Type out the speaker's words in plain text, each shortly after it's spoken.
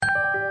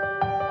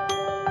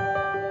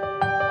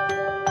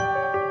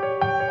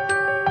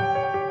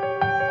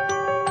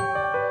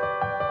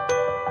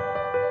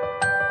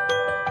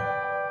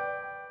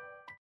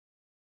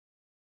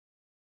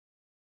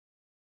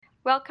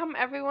Welcome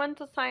everyone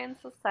to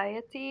Science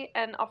Society,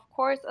 and of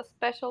course, a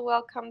special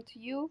welcome to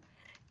you,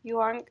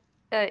 Yuang.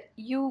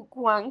 Yu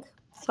Guang.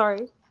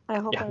 Sorry, I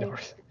hope Yeah, no I.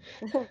 worries.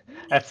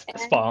 That's and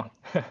spot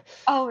on.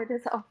 oh, it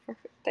is. Oh,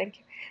 perfect. Thank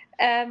you.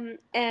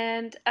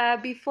 And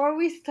before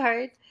we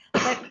start,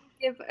 let me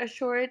give a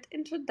short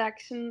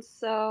introduction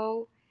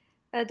so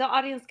the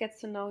audience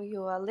gets to know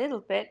you a little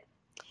bit.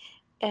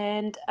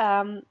 And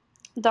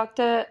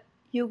Dr.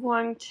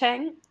 Yuguang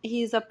Cheng,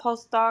 he's a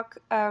postdoc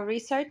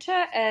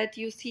researcher at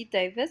UC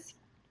Davis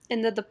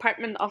in the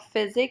Department of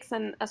Physics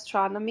and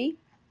Astronomy.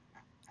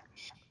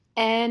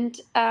 And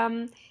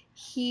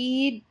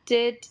he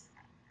did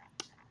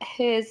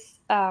his,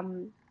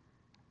 I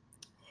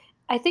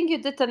think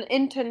you did an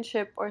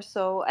internship or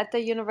so at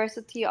the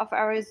University of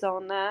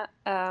Arizona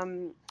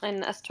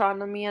in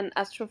astronomy and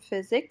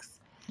astrophysics.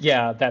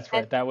 Yeah, that's And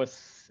right. That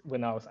was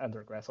when I was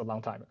undergrad, so a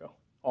long time ago,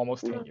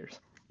 almost 10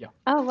 years. Yeah.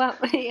 oh well,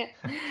 yeah.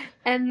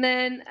 And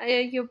then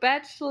your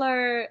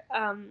bachelor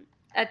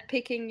at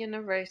Peking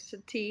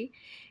University,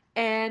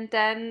 and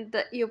then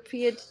your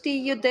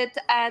PhD you did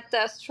at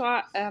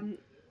the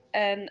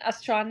an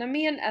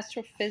astronomy and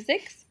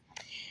astrophysics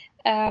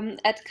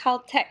at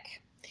Caltech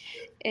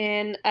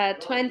in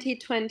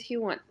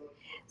 2021.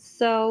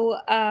 So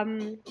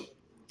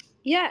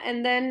yeah,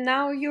 and then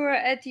now you're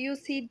at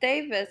UC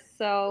Davis.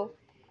 So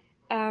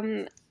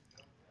um,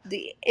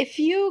 if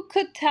you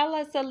could tell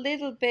us a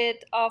little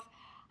bit of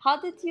how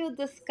did you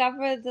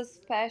discover this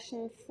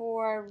passion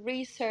for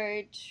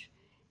research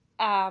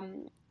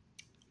um,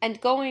 and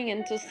going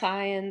into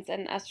science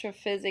and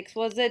astrophysics?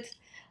 Was it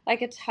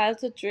like a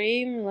childhood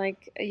dream?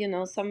 Like,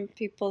 some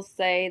people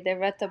say they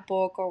read a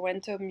book or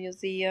went to a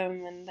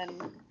museum and then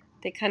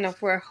they kind of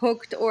were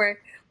hooked. Or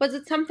was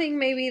it something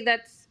maybe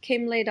that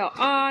came later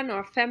on,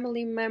 or a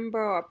family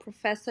member or a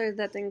professor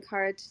that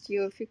encouraged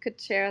you? If you could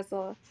share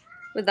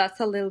with us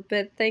a little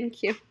bit.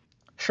 Thank you.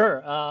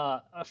 Sure.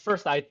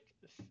 First, I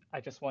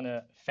just want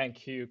to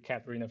thank you,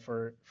 Katharina,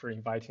 for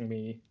inviting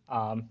me.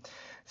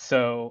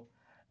 So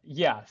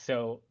yeah,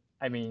 so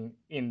I mean,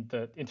 in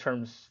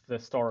terms of the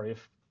story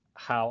of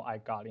how I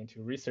got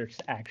into research,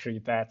 actually,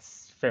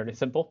 that's fairly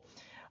simple.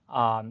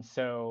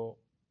 So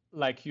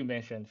like you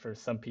mentioned, for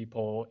some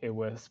people, it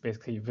was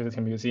basically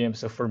visiting museums.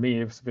 So for me,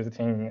 it was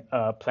visiting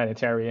a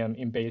planetarium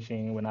in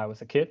Beijing when I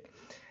was a kid,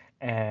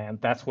 and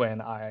that's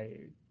when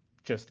I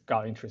just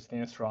got interested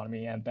in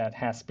astronomy, and that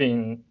has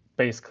been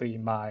basically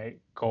my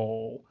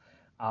goal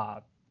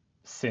uh,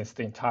 since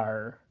the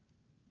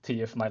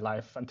entirety of my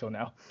life until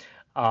now.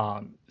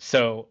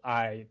 So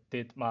I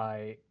did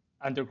my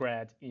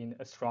undergrad in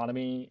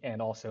astronomy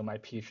and also my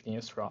PhD in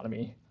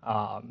astronomy,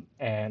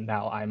 and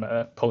now I'm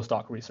a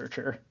postdoc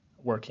researcher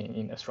working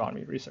in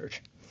astronomy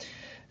research.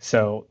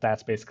 So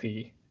that's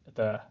basically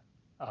the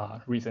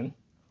reason.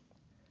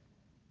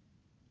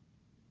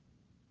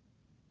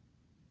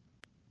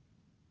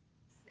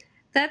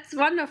 That's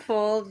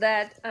wonderful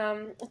that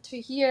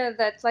to hear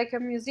that like a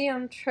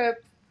museum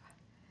trip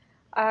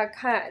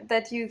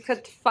that you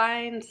could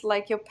find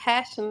like your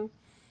passion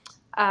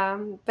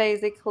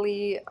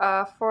basically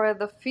for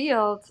the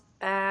field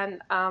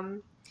and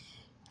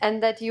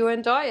that you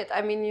enjoy it.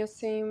 I mean, you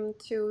seem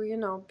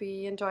to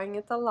be enjoying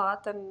it a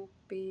lot and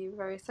be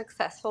very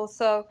successful.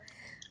 So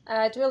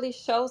it really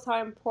shows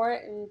how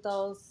important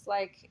those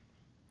like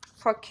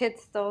for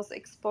kids those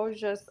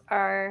exposures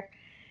are.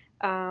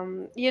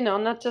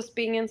 Not just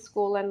being in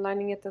school and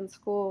learning it in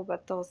school,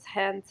 but those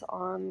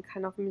hands-on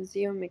kind of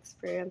museum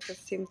experiences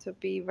seem to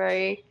be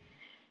very,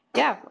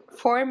 yeah,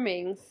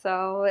 forming.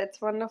 So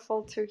it's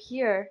wonderful to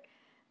hear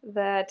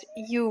that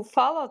you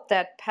followed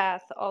that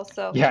path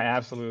also. Yeah,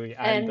 absolutely.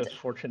 And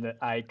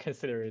I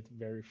consider it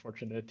very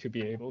fortunate to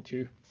be able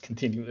to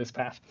continue this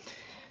path.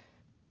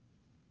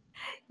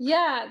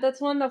 yeah,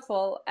 that's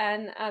wonderful.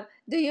 And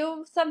do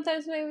you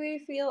sometimes maybe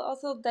feel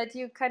also that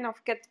you kind of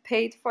get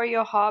paid for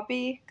your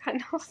hobby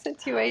kind of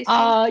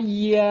situation?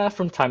 Yeah,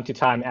 from time to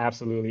time,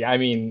 absolutely. I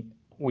mean,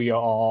 we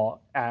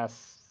all,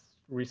 as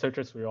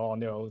researchers, we all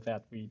know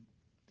that we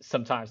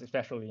sometimes,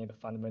 especially in the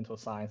fundamental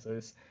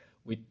sciences,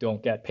 we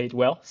don't get paid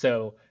well.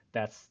 So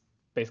that's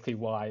basically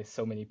why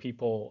so many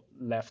people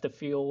left the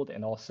field.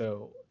 And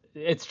also,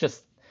 it's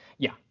just,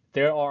 yeah,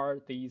 there are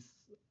these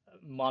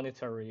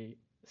monetary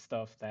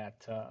stuff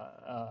that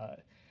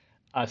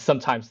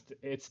sometimes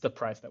it's the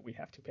price that we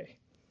have to pay.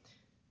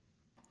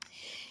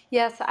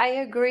 Yes, I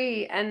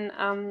agree. And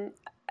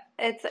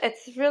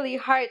it's really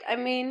hard. I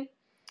mean,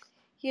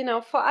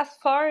 for us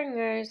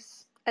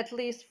foreigners, at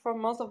least for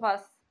most of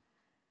us,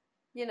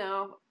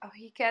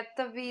 we get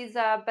the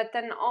visa, but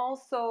then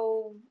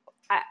also,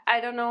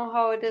 I don't know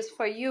how it is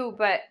for you,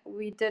 but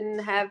we didn't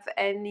have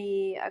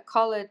any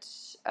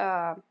college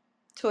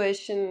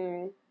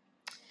tuition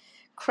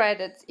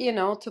credits,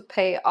 to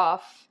pay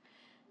off,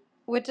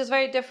 which is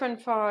very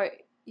different for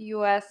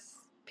US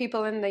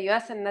people in the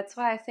US, and that's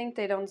why I think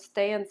they don't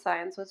stay in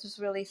science, which is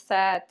really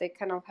sad. They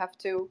kind of have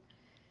to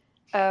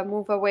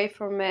move away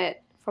from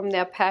it, from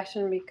their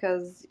passion,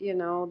 because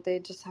they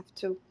just have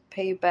to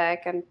pay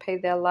back and pay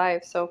their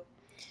life. So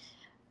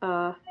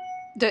uh,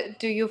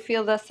 Do you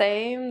feel the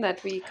same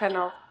that we kind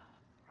of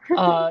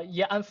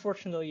Yeah,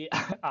 unfortunately,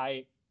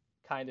 I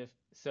kind of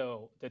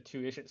so the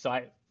tuition. So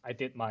I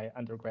did my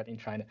undergrad in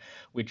China,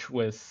 which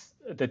was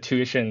the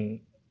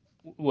tuition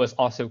was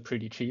also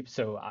pretty cheap,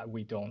 so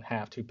we don't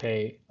have to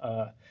pay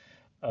a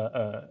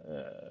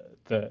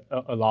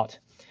lot.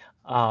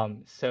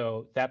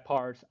 So that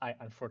part I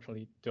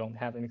unfortunately don't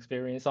have an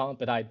experience on,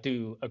 but I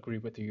do agree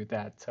with you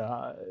that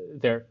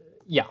there,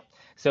 yeah.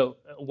 So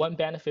one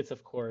benefits,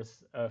 of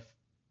course, of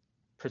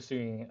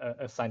pursuing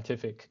a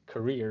scientific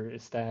career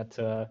is that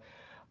the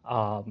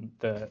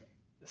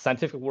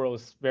scientific world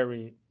is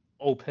very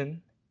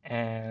open,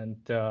 and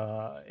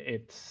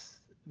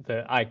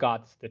I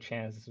got the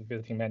chance of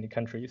visiting many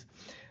countries,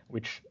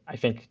 which I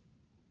think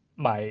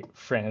my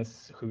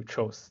friends who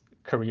chose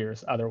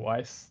careers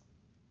otherwise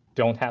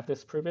don't have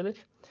this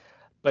privilege.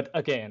 But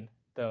again,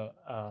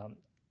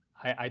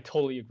 I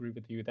totally agree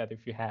with you that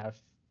if you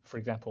have, for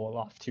example, a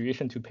lot of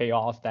tuition to pay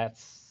off,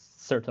 that's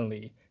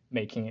certainly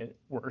making it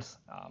worse.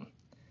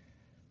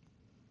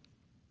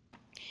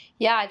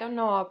 yeah, I don't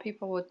know how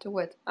people would do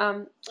it,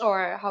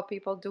 or how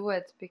people do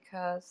it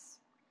because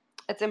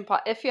if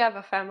you have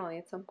a family,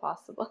 it's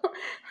impossible.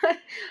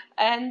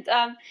 And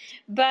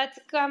but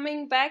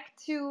coming back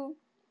to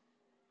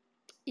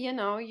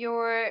your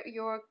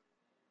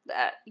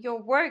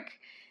work,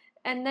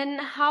 and then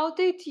how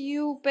did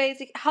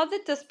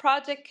this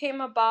project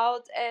came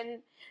about,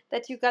 and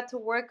that you got to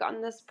work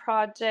on this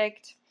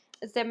project?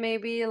 Is there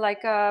maybe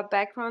like a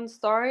background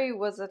story?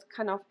 Was it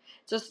kind of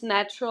just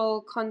natural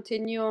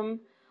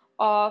continuum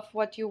of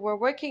what you were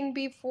working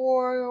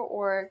before,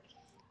 or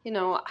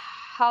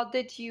how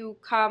did you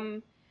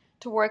come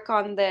to work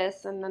on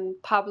this and then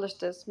publish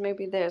this?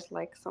 Maybe there's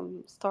like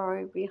some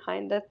story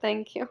behind it.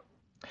 Thank you.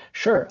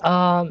 Sure.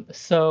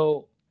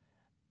 So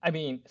I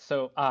mean,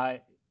 so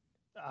I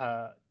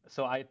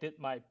did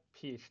my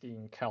PhD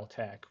in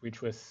Caltech,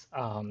 which was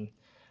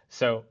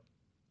so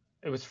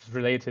it was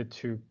related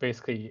to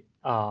basically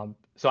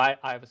so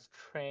I was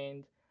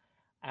trained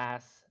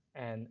as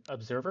an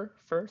observer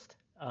first.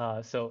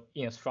 So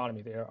in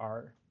astronomy, there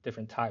are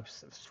different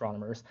types of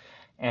astronomers,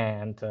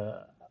 and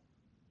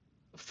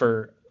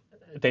for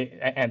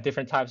and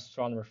different types of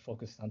astronomers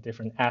focus on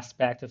different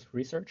aspects of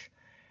research.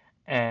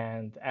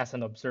 And as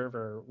an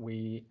observer,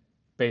 we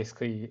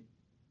basically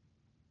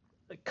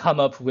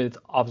come up with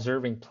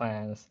observing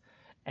plans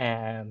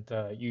and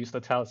use the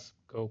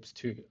telescopes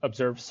to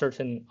observe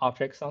certain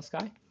objects on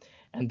sky.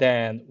 And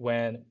then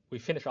when we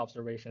finish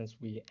observations,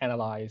 we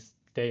analyze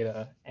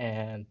data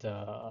and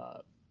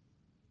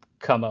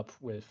come up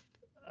with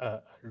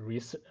a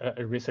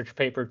research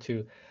paper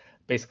to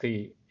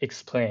basically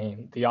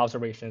explain the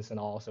observations and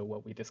also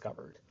what we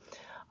discovered.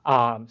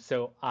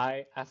 So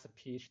as a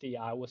PhD,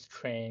 I was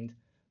trained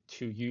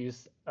to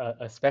use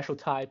a special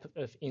type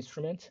of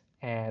instrument,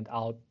 and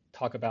I'll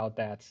talk about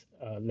that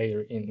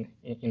later in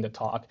the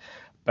talk.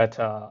 But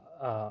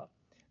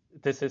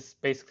this is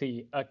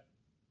basically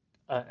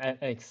an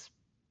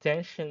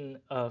extension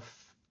of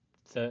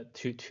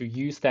to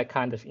use that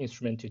kind of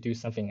instrument to do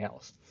something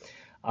else.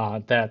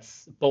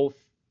 That's both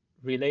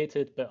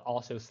related but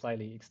also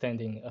slightly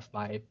extending of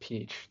my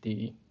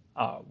PhD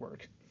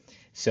work.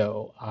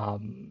 So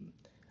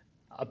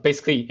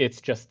basically,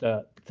 it's just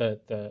the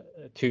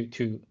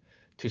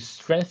to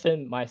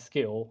strengthen my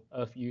skill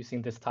of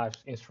using this type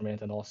of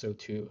instrument and also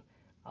to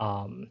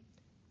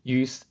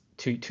use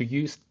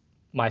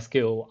my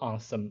skill on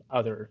some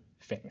other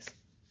things.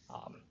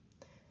 Um,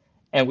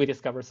 and we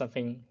discovered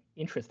something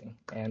interesting,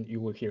 and you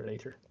will hear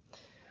later.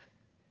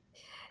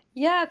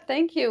 Yeah,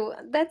 thank you.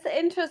 That's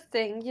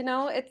interesting.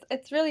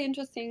 It's really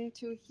interesting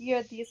to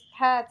hear these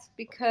paths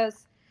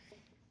because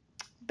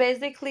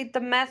basically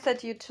the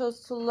method you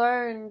chose to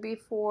learn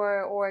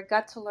before or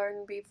got to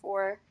learn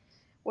before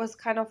was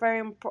kind of very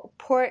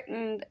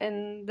important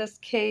in this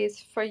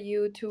case for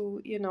you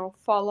to,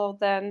 follow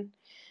then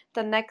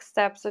the next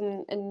steps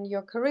in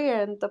your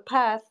career and the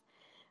path,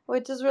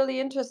 which is really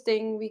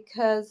interesting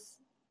because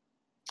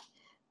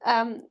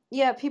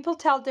yeah, people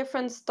tell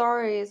different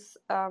stories,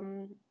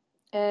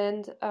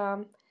 and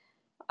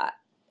I,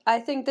 I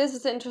think this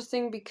is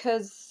interesting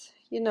because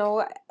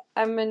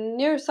I'm in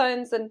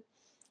neuroscience, and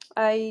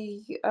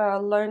I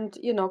learned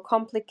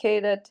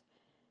complicated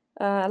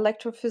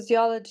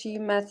electrophysiology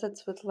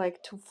methods with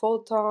like two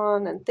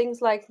photon and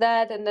things like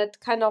that, and that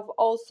kind of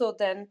also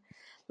then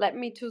led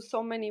me to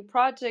so many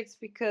projects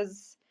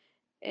because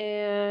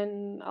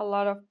in a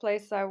lot of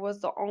places I was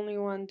the only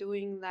one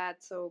doing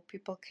that, so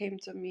people came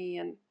to me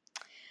and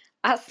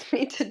asked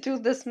me to do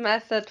this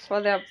method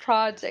for their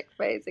project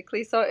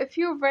basically. So if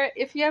you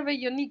have a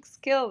unique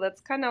skill,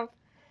 that's kind of,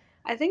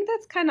 I think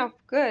that's kind of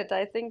good.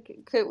 I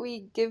think, could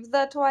we give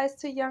that advice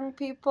to young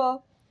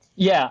people?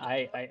 Yeah,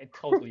 I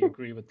totally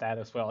agree with that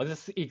as well.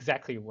 This is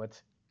exactly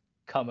what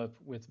come up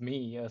with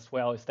me as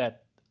well, is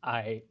that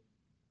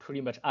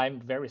I'm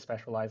very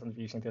specialized in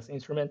using this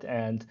instrument,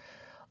 and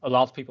a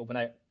lot of people when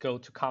I go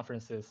to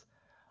conferences,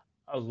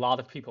 a lot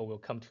of people will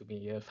come to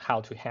me of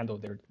how to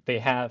handle they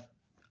have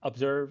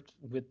observed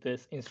with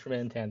this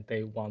instrument and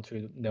they want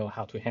to know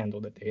how to handle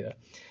the data.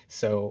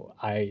 So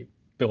I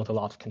built a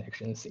lot of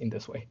connections in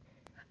this way.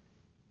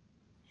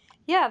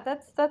 Yeah,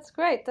 that's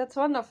great. That's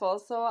wonderful.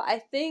 So I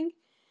think,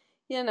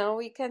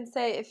 we can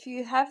say if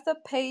you have the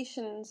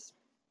patience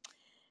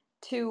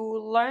to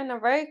learn a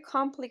very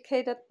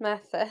complicated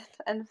method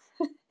and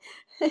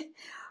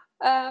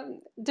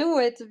do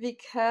it,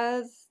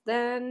 because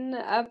then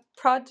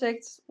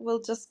projects will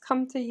just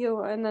come to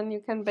you and then you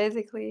can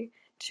basically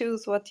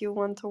choose what you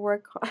want to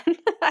work on.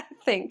 I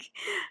think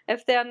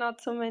if there are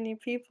not so many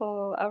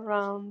people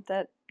around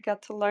that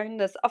got to learn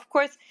this, of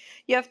course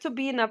you have to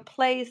be in a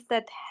place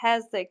that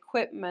has the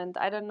equipment.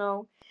 I don't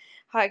know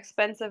how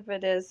expensive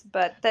it is,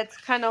 but that's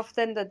kind of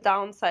then the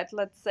downside.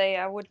 Let's say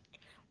I would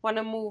want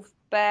to move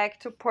back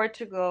to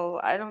Portugal.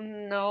 I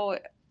don't know,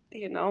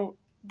 you know,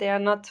 there are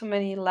not too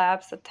many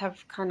labs that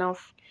have kind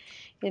of,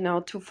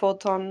 two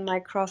photon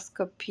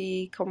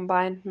microscopy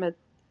combined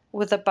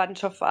with a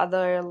bunch of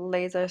other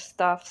laser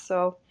stuff.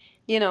 So,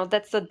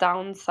 that's the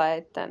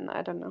downside then.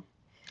 I don't know.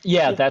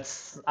 Yeah, You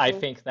I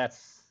think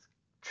that's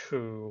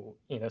true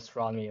in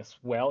astronomy as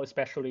well,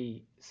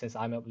 especially since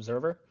I'm an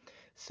observer.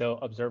 So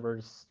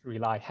observers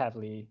rely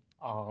heavily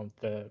on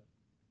the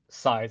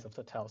size of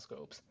the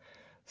telescopes.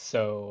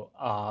 So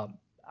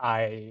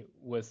I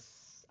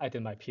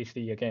did my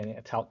PhD again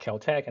at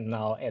Caltech and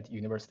now at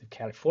University of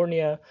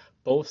California.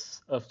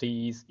 Both of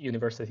these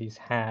universities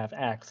have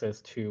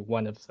access to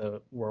one of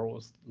the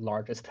world's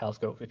largest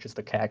telescopes, which is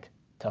the Keck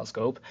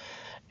telescope,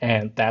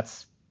 and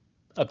that's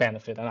a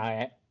benefit.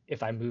 And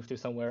if I move to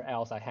somewhere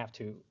else, I have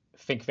to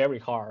think very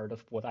hard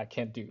of what I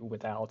can do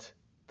without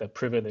the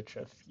privilege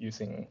of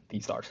using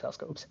these large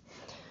telescopes.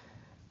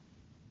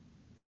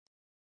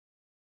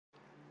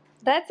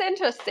 That's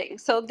interesting.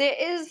 So there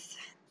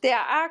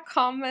are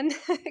common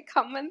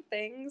common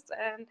things,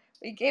 and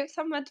we gave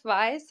some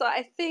advice. So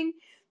I think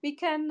we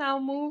can now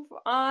move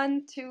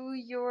on to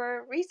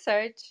your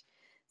research.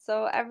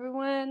 So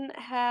everyone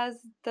has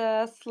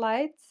the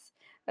slides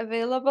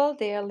available.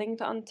 They are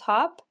linked on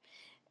top.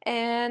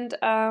 And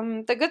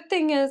the good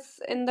thing is,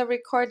 in the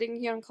recording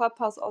here on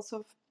Clubhouse,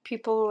 also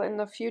people in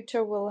the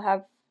future will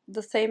have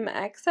the same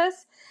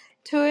access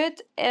to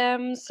it.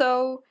 Yeah,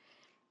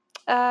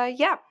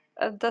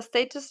 the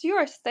stage is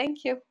yours.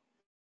 Thank you.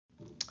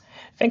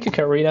 Thank you,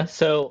 Karina.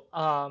 So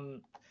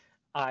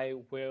I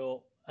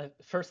will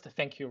first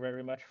thank you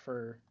very much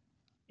for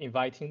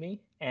inviting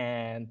me.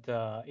 And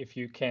if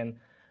you can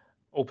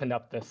open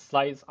up the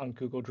slides on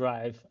Google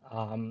Drive,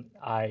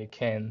 I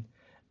can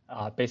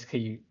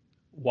basically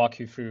walk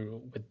you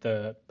through with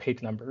the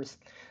page numbers.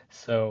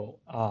 So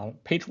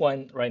page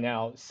one right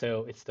now,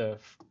 so it's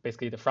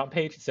basically the front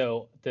page.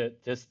 So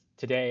just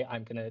today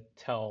I'm gonna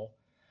tell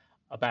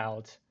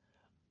about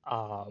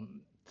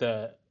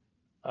the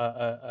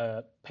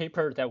a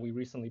paper that we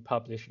recently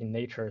published in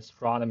Nature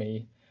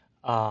Astronomy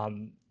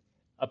um,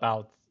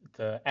 about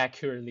the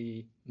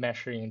accurately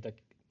measuring the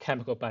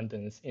chemical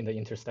abundance in the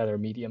interstellar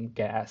medium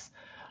gas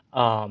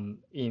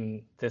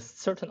in this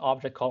certain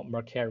object called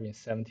Mercurian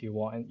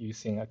 71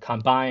 using a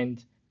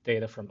combined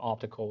data from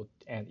optical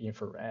and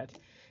infrared.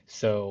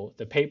 So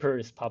the paper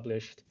is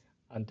published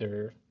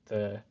under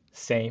the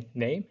same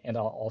name, and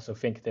I'll also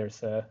think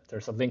there's a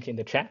link in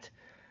the chat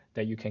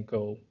that you can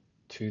go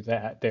to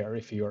that there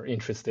if you're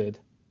interested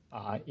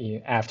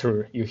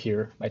after you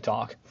hear my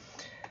talk.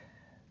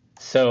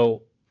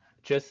 So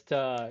just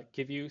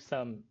give you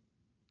some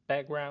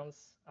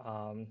backgrounds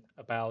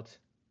about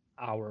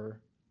our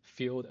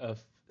field of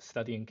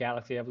studying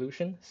galaxy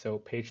evolution. So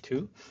page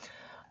two.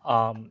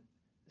 Um,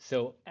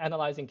 so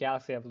analyzing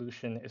galaxy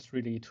evolution is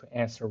really to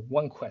answer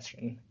one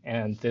question.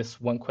 And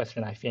this one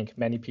question, I think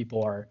many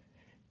people are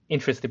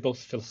interested both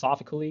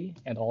philosophically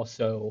and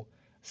also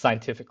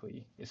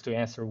scientifically, is to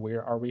answer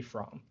where are we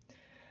from.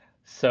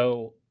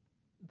 So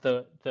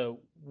the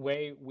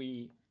way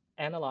we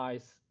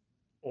analyze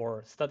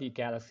or study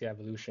galaxy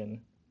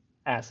evolution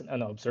as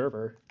an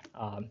observer,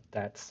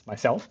 that's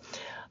myself,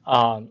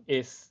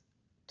 is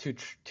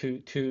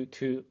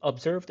to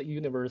observe the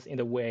universe in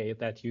a way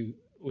that you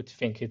would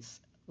think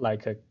it's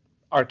like an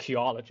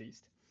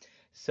archaeologist.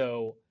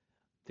 So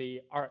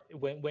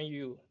when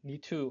you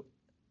need to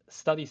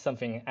study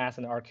something as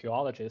an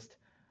archaeologist,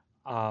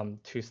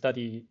 to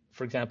study,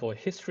 for example,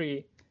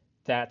 history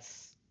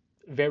that's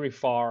very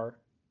far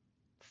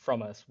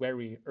from us,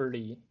 very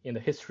early in the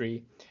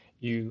history,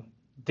 you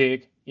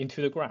dig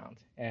into the ground.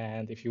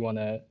 And if you want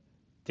to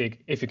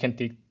if you can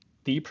dig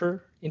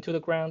deeper into the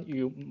ground,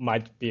 you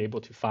might be able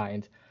to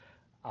find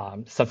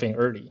something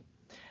early.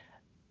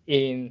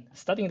 In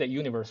studying the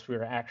universe,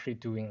 we're actually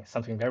doing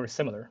something very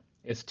similar,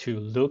 is to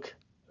look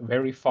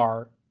very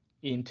far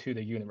into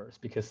the universe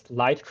because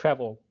light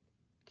travel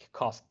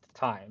costs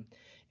time.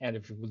 And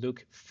if you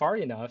look far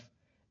enough,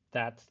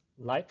 that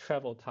light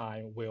travel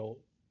time will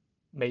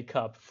make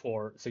up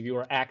for, so you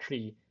are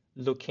actually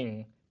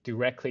looking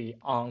directly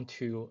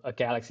onto a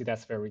galaxy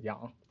that's very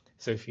young.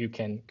 So if you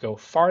can go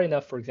far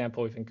enough, for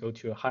example, if you can go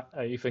to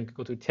if you can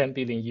go to 10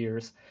 billion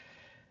years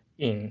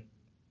in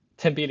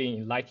 10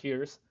 billion light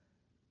years,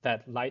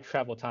 that light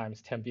travel time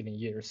is 10 billion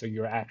years, so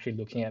you're actually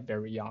looking at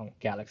very young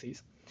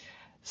galaxies.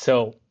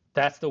 So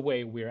that's the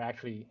way we're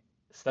actually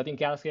studying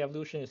galaxy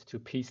evolution, is to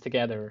piece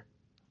together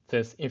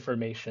this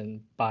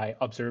information by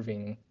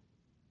observing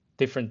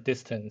different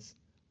distance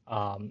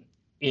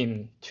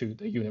into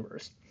the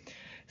universe.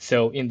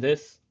 So in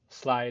this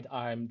slide,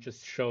 I'm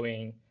just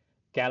showing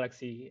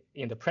galaxy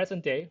in the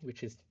present day,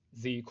 which is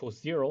z equals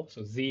 0.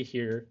 So z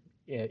here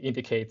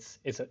indicates,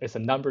 it's a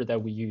number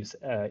that we use,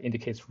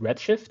 indicates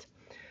redshift.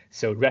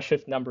 So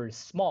redshift number is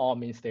small,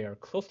 means they are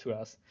close to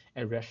us,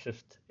 and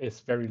redshift is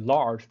very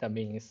large, that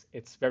means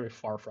it's very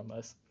far from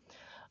us.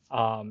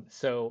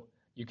 So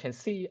you can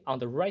see on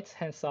the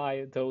right-hand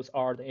side, those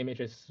are the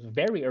images of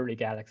very early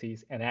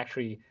galaxies, and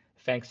actually,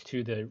 thanks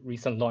to the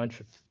recent launch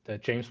of the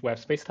James Webb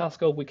Space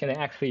Telescope, we can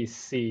actually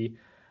see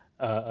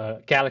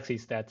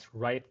galaxies that's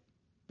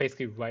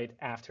basically right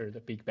after the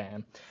Big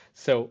Bang.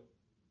 So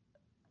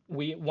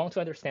we want to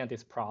understand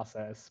this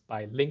process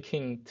by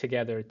linking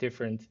together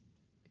different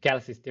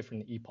galaxies,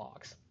 different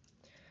epochs.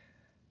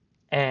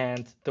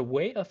 And the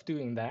way of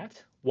doing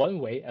that, one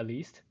way at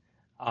least,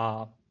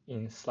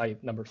 in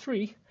slide number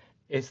 3,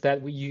 is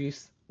that we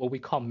use what we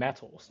call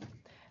metals.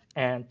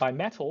 And by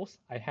metals,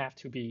 I have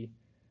to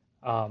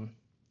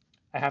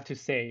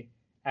say,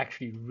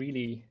 actually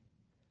really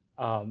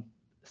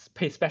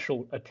pay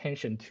special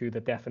attention to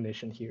the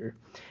definition here,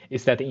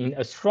 is that in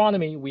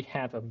astronomy, we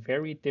have a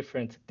very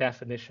different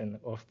definition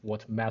of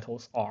what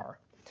metals are.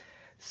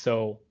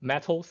 So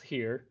metals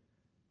here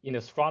in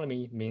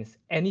astronomy means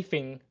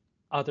anything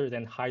other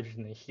than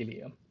hydrogen and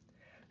helium.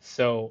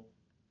 So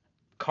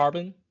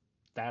carbon,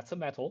 that's a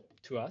metal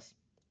to us.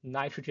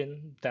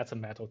 Nitrogen, that's a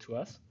metal to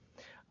us.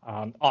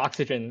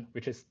 Oxygen,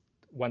 which is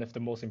one of the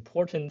most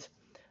important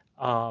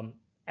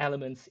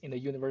elements in the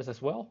universe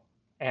as well,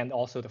 and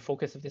also the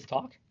focus of this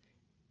talk,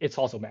 it's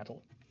also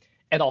metal.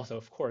 And also,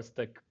 of course,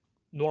 the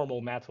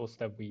normal metals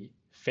that we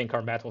think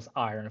are metals,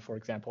 iron, for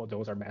example,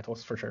 those are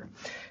metals for sure.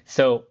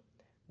 So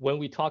when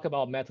we talk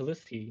about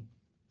metallicity,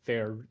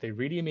 they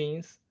really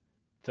means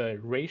the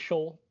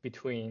ratio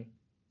between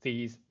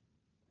these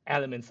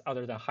elements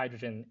other than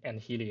hydrogen and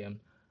helium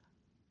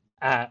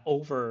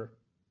over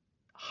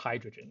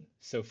hydrogen.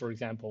 So for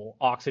example,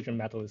 oxygen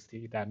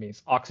metallicity, that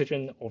means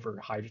oxygen over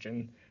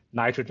hydrogen.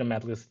 Nitrogen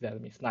metallicity,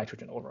 that means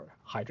nitrogen over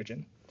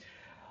hydrogen.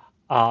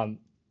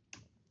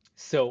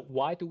 So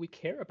why do we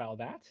care about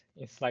that?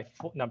 In slide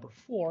number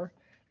 4,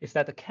 is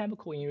that the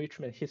chemical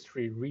enrichment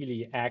history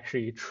really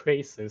actually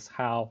traces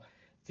how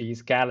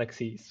these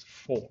galaxies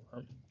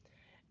form.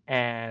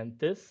 And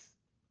this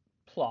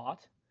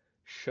plot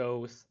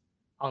shows,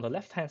 on the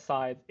left-hand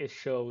side, it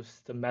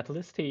shows the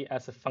metallicity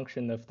as a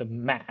function of the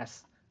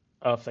mass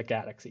of the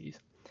galaxies.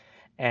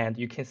 And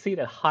you can see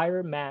that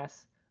higher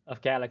mass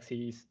of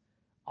galaxies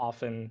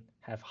often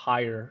have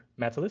higher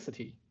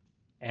metallicity.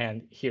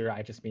 And here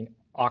I just mean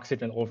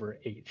oxygen over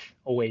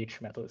OH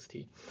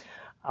metallicity.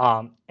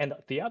 And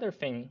the other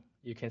thing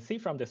you can see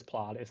from this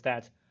plot is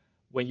that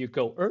when you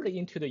go early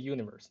into the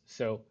universe,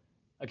 so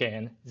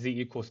again, z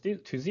equals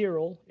to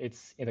 0,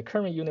 it's in the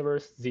current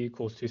universe, z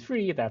equals to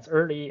 3, that's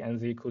early, and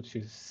z equals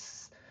to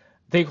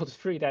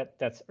 3,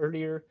 that's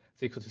earlier,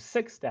 z equals to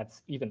 6,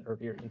 that's even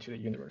earlier into the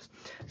universe.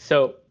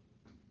 So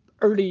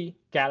early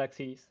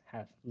galaxies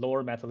have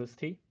lower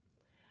metallicity,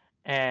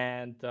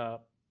 and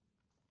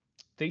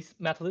this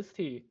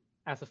metallicity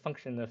as a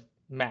function of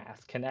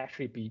mass can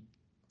actually be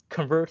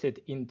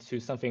converted into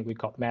something we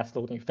call mass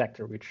loading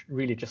factor, which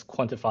really just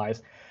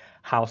quantifies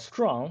how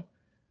strong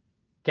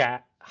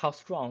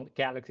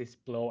galaxies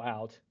blow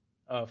out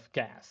of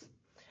gas.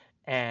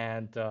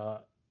 And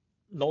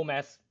low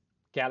mass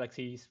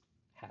galaxies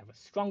have a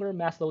stronger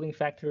mass loading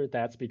factor.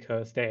 That's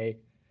because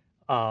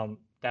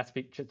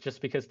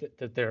just because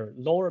they're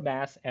lower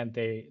mass, and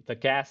the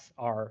gas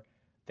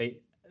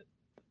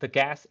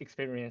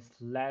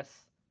experienced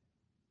less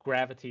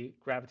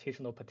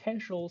gravitational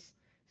potentials,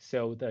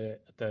 so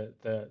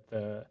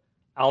the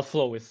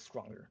outflow is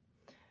stronger.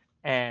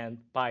 And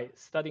by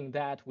studying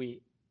that,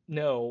 we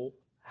know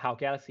how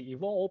galaxies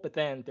evolve. But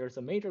then there's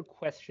a major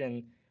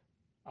question.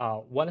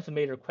 One of the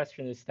major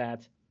questions is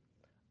that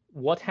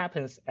what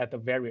happens at the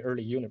very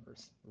early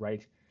universe,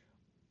 right?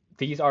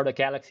 These are the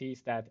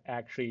galaxies that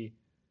actually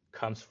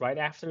comes right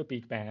after the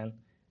Big Bang,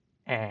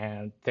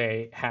 and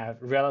they have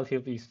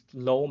relatively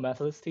low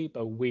metallicity,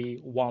 but we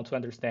want to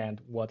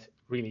understand what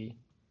really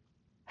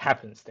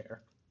happens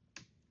there.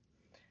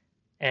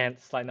 And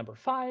slide number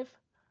 5,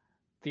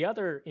 the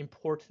other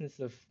importance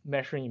of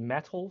measuring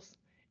metals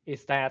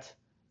is that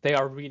they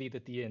are really the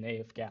DNA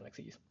of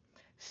galaxies.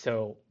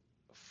 So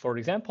for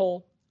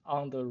example,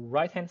 on the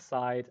right-hand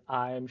side,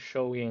 I'm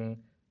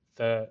showing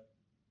the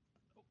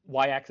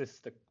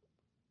y-axis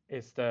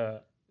is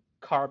the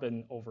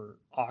carbon over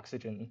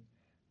oxygen.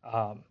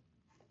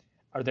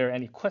 Are there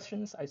any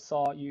questions? I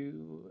saw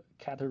you,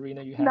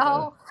 Katerina, you have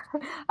No,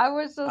 I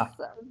was just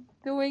ah,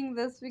 doing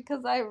this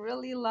because I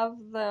really love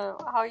the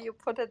how you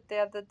put it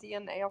there, the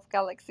DNA of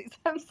galaxies.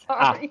 I'm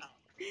ah, sorry.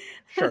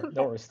 sure,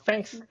 no worries,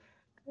 thanks.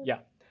 Yeah,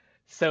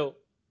 so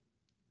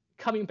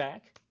coming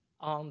back,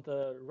 on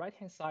the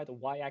right-hand side, the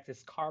y-axis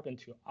is carbon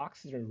to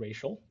oxygen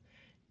ratio,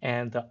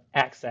 and the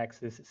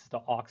x-axis is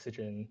the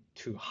oxygen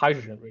to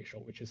hydrogen ratio,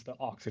 which is the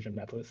oxygen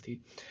metallicity.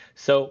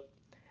 So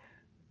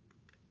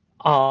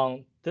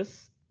on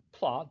this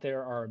plot,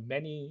 there are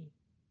many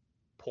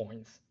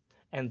points,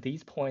 and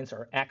these points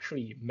are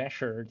actually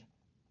measured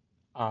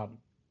um,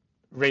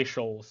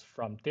 ratios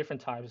from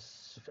different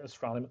types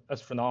of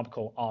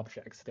astronomical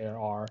objects. There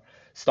are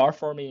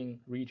star-forming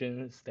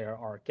regions, there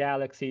are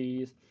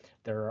galaxies,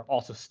 there are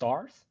also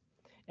stars,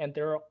 and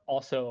there are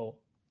also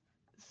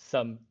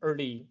some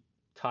early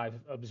type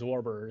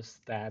absorbers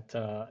that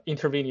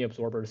intervening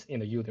absorbers in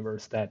the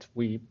universe that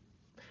we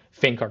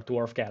think are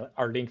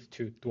linked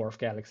to dwarf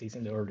galaxies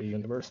in the early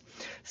universe.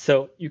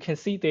 So you can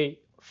see they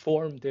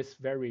form this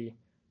very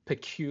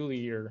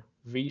peculiar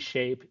V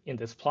shape in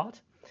this plot.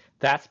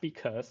 That's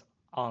because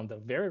on the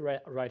very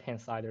right hand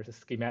side there's a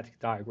schematic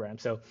diagram.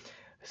 So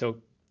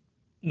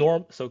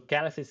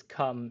galaxies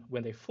come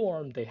when they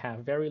form, they have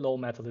very low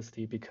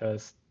metallicity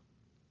because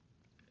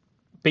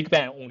Big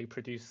Bang only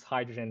produces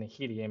hydrogen and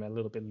helium and a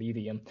little bit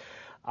lithium.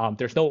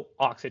 There's no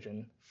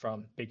oxygen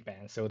from Big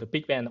Bang. So the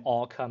Big Bang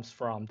all comes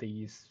from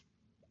these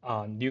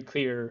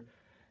nuclear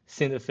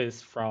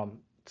synthesis from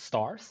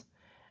stars.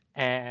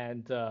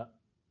 And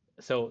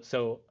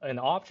so an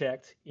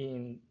object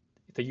in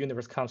the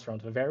universe comes from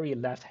the very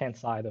left-hand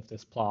side of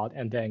this plot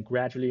and then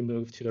gradually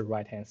moves to the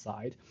right-hand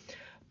side.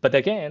 But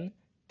again,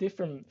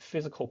 different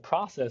physical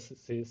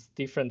processes,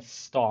 different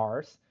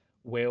stars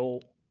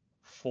will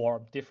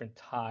form different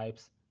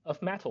types of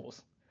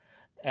metals.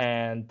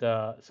 And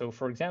so,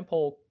 for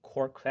example,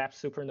 core collapse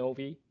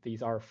supernovae,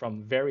 these are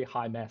from very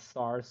high mass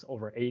stars,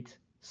 over 8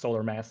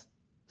 solar mass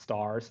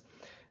stars.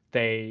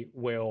 They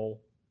will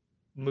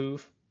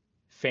move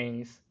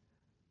things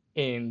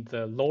in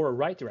the lower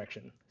right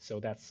direction. So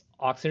that's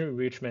oxygen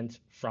enrichment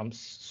from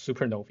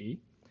supernovae.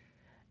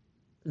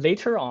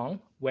 Later on,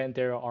 when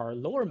there are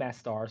lower mass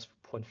stars,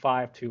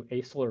 0.5 to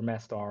 8 solar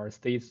mass stars,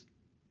 these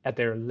at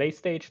their late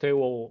stage they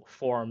will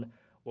form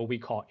what we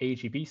call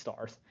AGB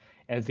stars,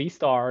 and these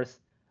stars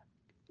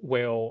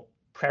will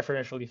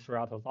preferentially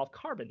throw out a lot of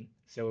carbon,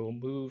 so it will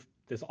move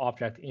this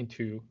object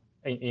into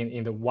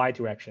in the y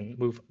direction,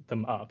 move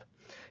them up.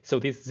 So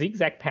these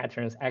zigzag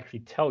patterns actually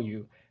tell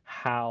you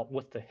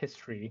what's the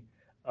history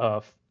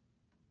of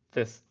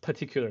this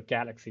particular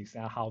galaxies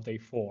and how they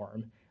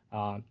form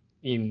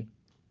in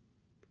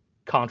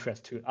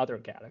contrast to other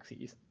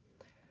galaxies.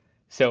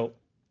 So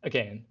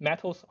again,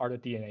 metals are the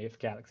DNA of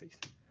galaxies.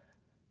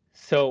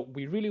 So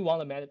we really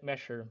want to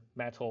measure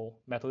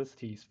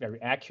metallicities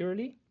very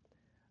accurately.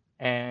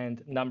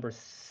 And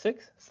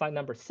slide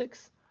number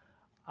six,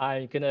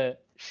 I'm gonna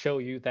show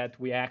you that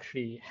we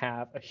actually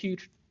have a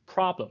huge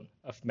problem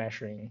of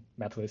measuring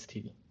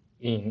metallicity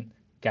in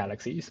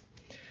galaxies.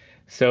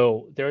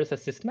 So there is a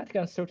systematic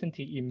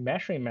uncertainty in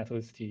measuring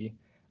metallicity,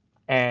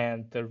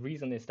 and the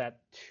reason is that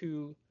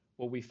two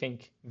what we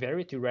think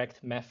very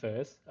direct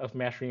methods of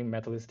measuring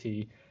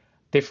metallicity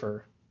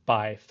differ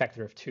by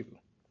factor of 2.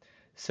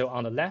 So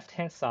on the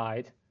left-hand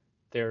side,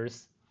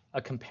 there's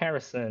a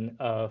comparison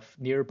of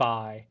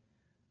nearby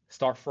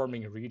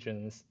star-forming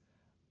regions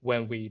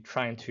when we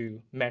try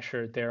to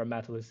measure their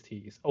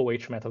metallicities,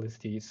 OH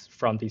metallicities,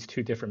 from these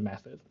two different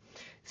methods.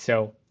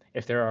 So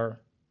if there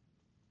are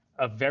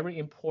a very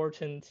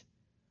important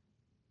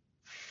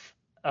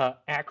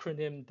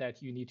acronym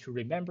that you need to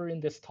remember in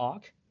this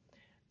talk,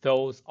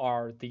 those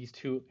are these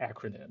two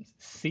acronyms,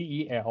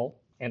 CEL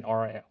and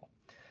RL.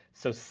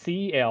 So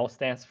CEL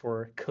stands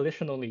for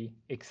collisionally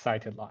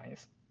excited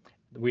lines,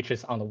 which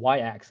is on the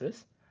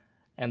y-axis,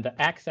 and the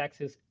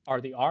x-axis are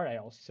the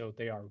RLs, so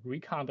they are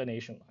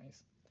recombination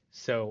lines.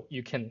 So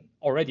you can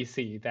already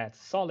see that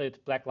solid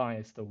black line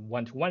is the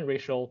 1-to-1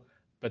 ratio,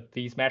 but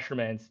these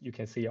measurements you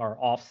can see are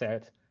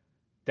offset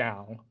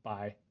down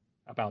by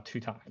about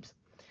 2 times.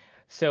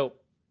 So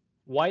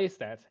why is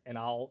that? And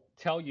I'll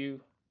tell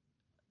you,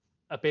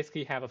 I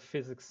basically have a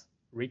physics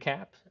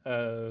recap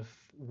of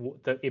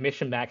the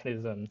emission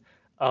mechanism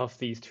of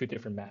these two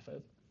different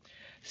methods.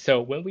 So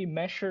when we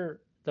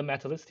measure the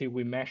metallicity,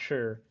 we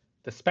measure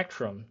the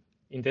spectrum,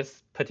 in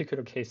this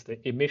particular case, the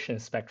emission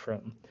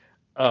spectrum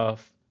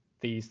of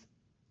these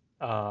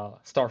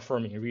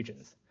star-forming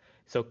regions.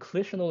 So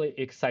collisional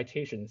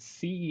excitation,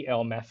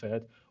 CEL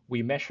method,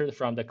 we measure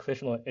from the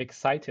collisional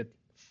excited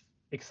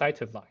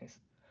lines.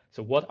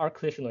 So what are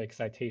collisional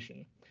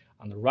excitation?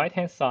 On the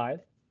right-hand side,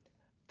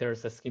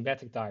 there's a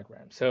schematic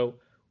diagram. So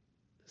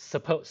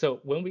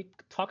when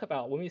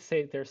we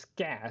say there's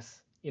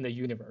gas in the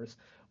universe,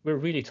 we're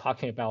really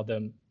talking about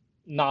them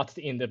not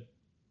in the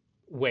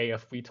way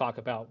of we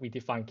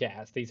define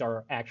gas. These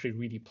are actually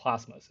really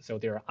plasmas, so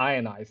they're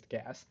ionized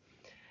gas.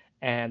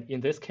 And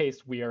in this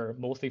case, we are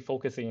mostly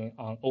focusing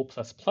on O++,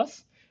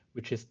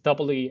 which is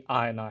doubly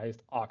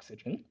ionized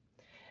oxygen.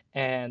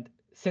 And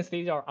since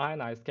these are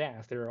ionized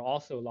gas, there are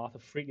also a lot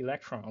of free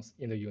electrons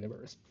in the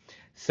universe.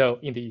 So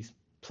in these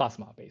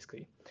plasma,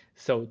 basically.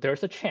 So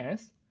there's a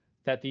chance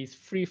that these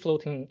free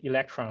floating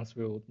electrons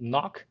will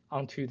knock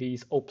onto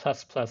these O++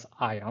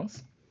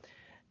 ions.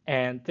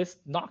 And this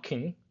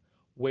knocking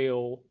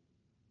will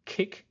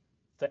kick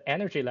the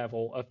energy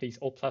level of these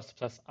O++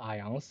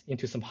 ions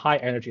into some high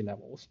energy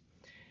levels.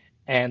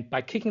 And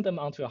by kicking them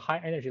onto a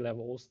high energy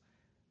levels,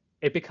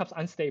 it becomes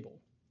unstable.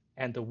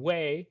 And the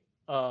way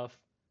of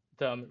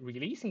them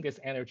releasing this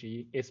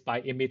energy is by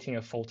emitting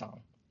a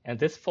photon. And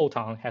this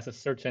photon has a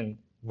certain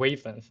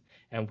wavelength.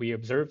 And we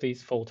observe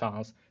these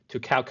photons to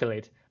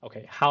calculate,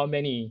 okay, how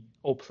many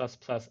O++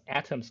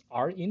 atoms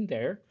are in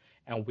there,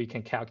 and we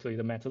can calculate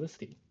the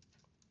metallicity.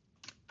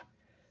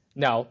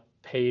 Now,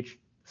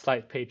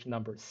 slide page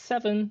number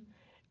 7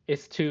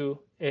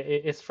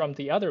 is from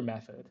the other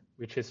method,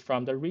 which is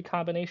from the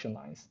recombination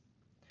lines.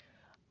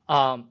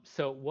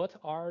 So what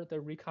are the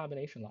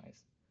recombination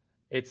lines?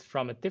 It's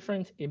from a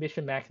different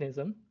emission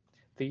mechanism.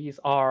 These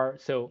are,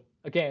 so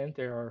again,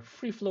 there are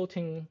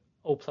free-floating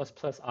O++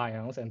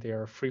 ions and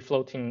there are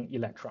free-floating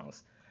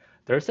electrons.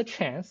 There's a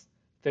chance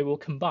they will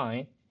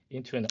combine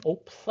into an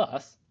O+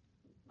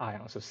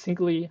 ion, so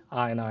singly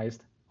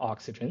ionized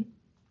oxygen.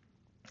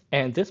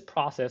 And this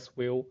process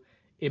will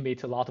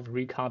emit a lot of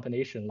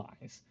recombination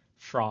lines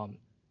from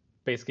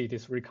basically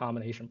this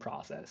recombination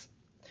process.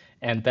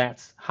 And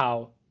that's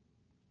how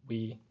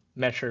we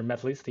measure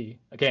metallicity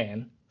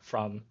again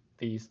from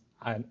these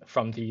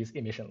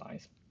emission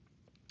lines.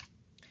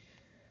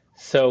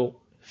 So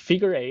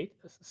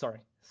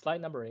slide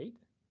number 8.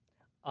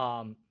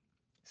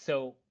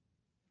 So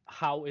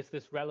how is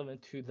this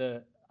relevant to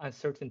the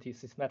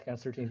systematic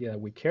uncertainty that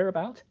we care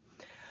about?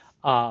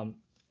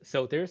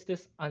 So there's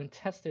this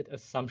untested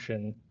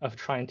assumption of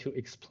trying to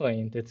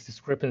explain this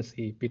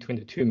discrepancy between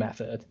the two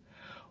methods.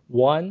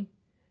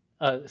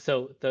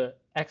 So the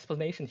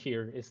explanation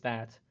here is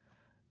that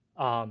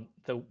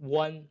the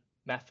one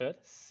method,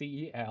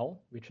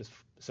 CEL, which is,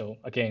 so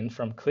again,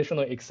 from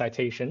collisional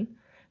excitation,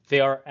 they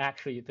are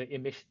actually, the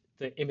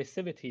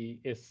emissivity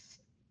is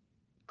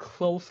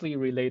closely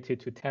related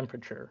to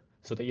temperature.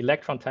 So the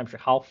electron temperature,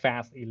 how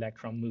fast the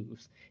electron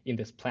moves in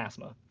this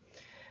plasma.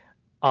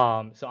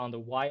 So on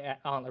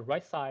the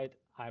right side,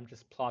 I'm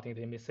just plotting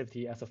the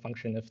emissivity as a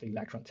function of the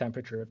electron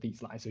temperature of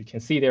these lines. So you can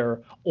see there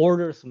are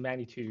orders of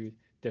magnitude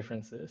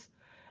differences.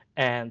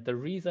 And the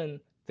reason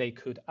they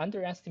could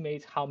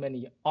underestimate how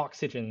many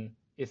oxygen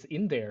is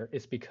in there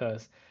is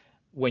because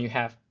when you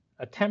have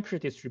a temperature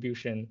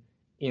distribution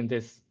in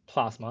this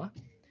plasma,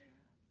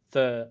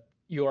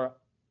 you're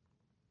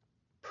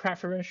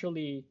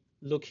preferentially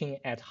looking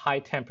at high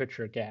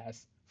temperature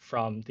gas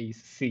from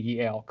these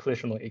CEL,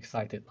 collisionally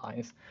excited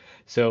lines.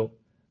 So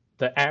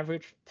the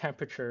average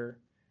temperature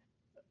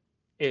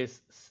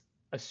is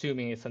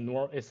assuming it's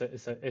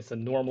a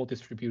normal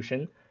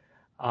distribution,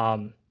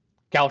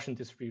 Gaussian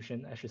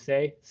distribution, I should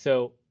say.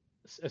 So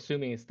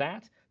assuming it's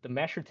that, the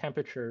measured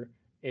temperature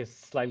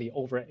is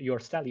you're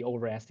slightly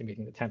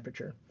overestimating the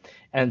temperature.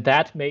 And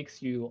that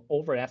makes you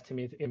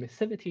overestimate the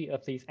emissivity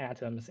of these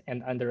atoms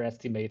and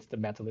underestimate the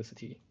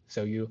metallicity.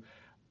 So you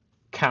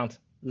count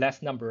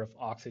less number of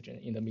oxygen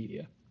in the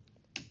media.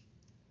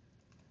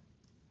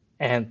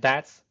 And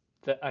that's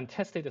the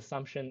untested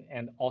assumption,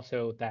 and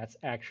also that's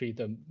actually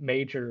the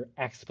major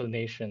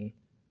explanation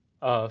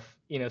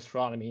in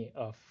astronomy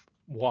of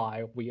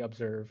why we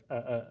observe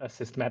a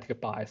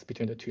systematic bias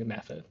between the two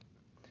methods.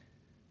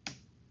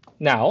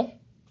 Now,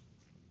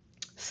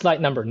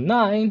 slide number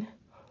 9,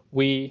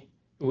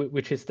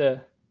 which is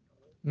the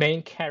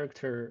main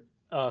character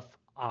of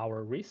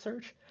our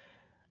research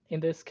in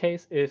this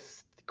case,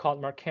 is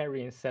called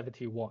Markarian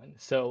 71.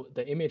 So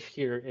the image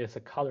here is a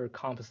color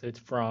composite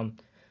from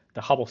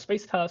the Hubble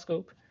Space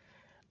Telescope.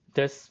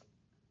 This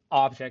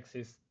object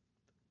is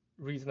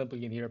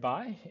reasonably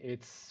nearby.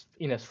 It's,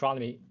 in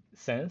astronomy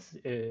sense,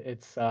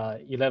 it's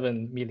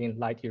 11 million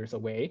light years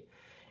away.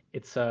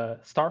 It's a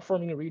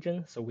star-forming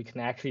region, so we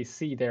can actually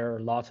see there are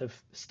a lot of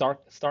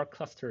star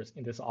clusters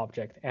in this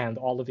object, and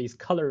all of these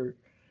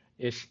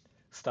color-ish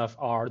stuff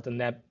are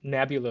the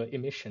nebula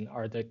emission,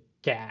 are the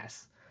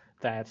gas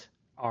that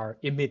are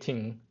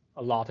emitting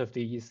a lot of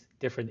these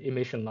different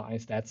emission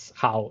lines. That's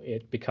how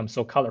it becomes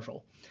so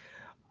colorful.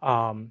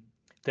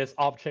 This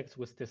object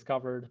was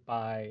discovered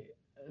by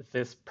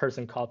this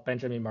person called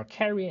Benjamin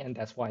Markarian, and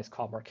that's why it's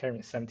called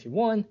Markarian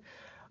 71,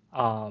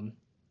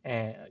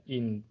 and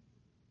in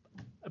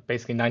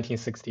basically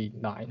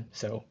 1969.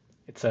 So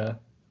it's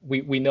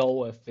we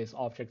know of this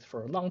object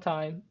for a long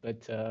time,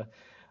 but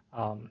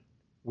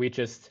we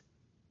just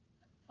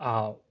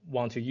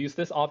want to use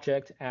this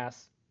object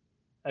as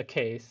a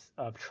case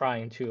of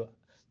trying to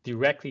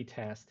directly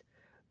test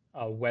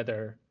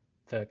whether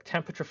the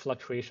temperature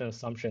fluctuation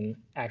assumption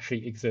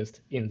actually exists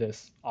in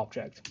this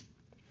object.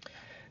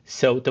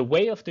 So the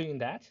way of doing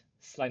that,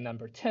 slide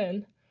number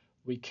 10,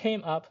 we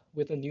came up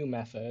with a new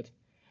method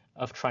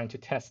of trying to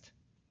test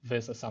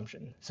this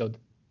assumption.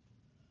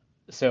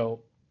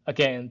 So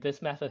again,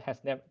 this method has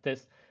never,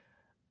 this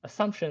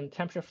assumption,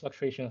 temperature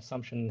fluctuation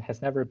assumption,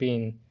 has never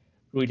been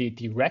really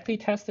directly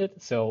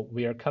tested. So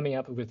we are coming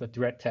up with a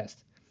direct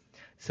test.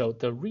 So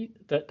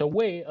the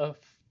way of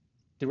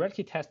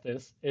directly test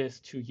this is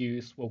to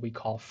use what we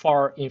call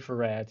far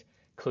infrared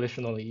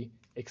collisionally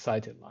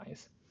excited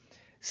lines.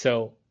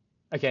 So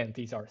Again,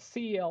 these are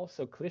CEL,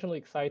 so collisionally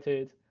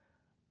excited,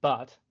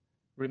 but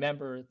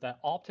remember that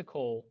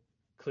optical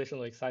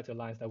collisionally excited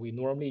lines that we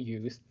normally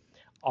use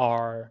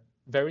are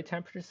very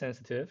temperature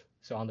sensitive.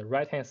 So on the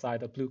right-hand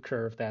side, the blue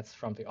curve, that's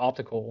from the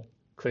optical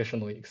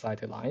collisionally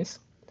excited lines.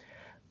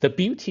 The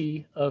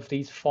beauty of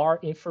these far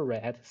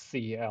infrared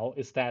CEL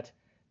is that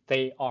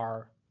they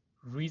are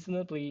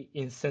reasonably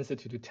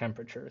insensitive to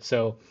temperature.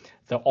 So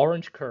the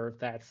orange curve,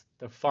 that's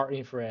the far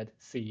infrared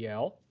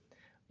CEL.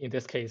 In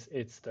this case,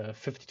 it's the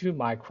 52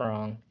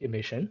 micron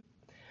emission.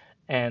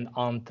 And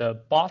on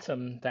the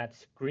bottom, that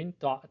green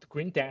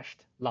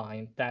dashed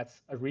line,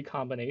 that's a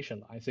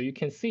recombination line. So you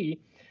can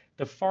see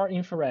the far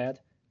infrared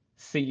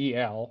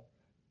CEL,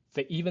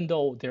 even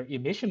though their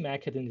emission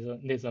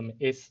mechanism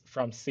is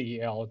from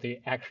CEL,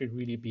 they actually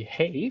really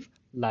behave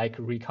like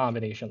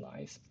recombination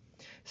lines.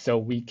 So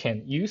we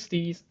can use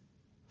these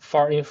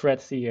far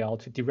infrared CEL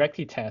to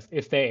directly test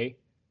if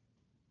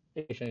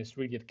is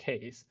really the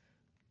case.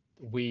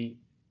 We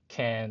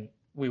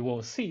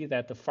will see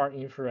that the far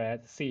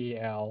infrared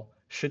CEL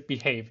should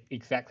behave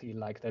exactly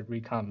like the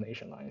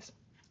recombination lines.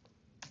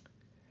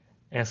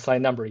 And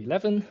slide number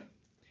 11,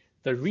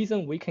 the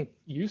reason we can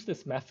use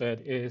this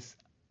method is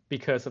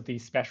because of the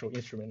special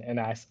instrument. And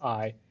as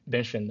I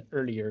mentioned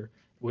earlier,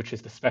 which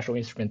is the special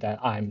instrument that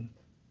I'm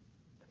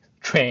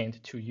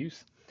trained to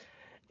use,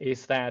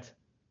 is that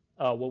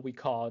what we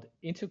call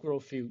integral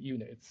field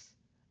units.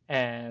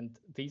 And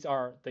these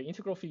are the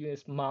integral field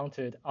units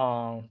mounted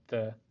on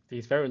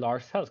these very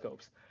large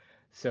telescopes.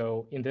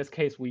 So in this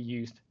case, we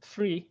used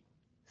 3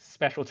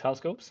 special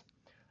telescopes.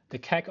 The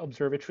Keck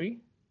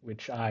Observatory,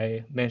 which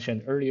I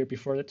mentioned earlier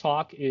before the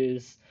talk,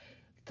 is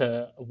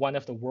one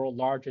of the world's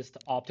largest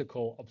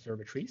optical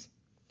observatories.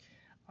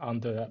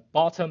 On the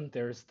bottom,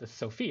 there's the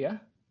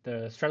SOFIA,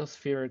 the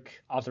stratospheric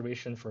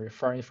observation for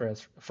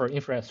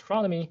infrared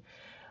astronomy.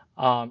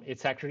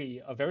 It's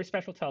actually a very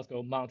special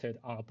telescope mounted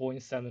on a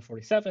Boeing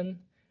 747,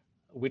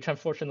 which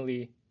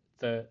unfortunately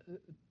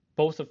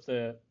both of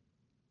the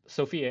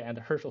SOFIA and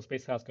the Herschel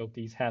Space Telescope,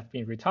 these have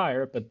been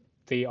retired, but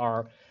they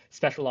are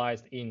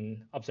specialized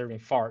in observing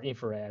far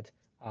infrared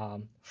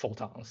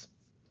photons.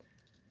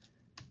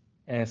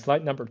 And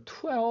slide number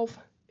 12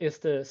 is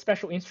the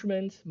special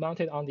instrument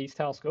mounted on these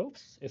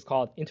telescopes. It's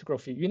called integral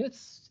field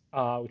units,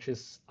 which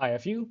is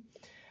IFU.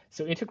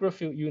 So integral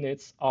field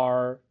units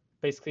are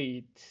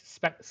basically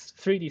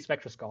 3D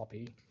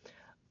spectroscopy.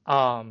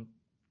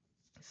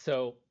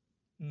 So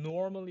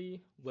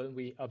normally when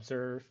we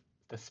observe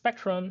the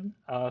spectrum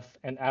of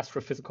an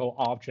astrophysical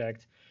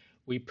object,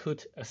 we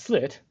put a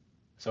slit.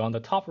 So on the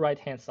top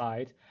right-hand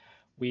side,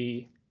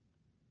 we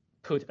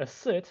put a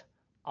slit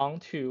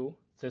onto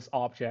this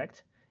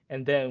object,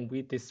 and then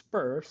we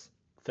disperse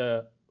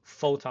the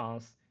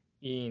photons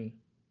in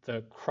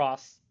the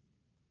cross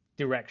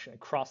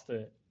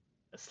the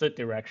slit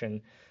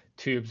direction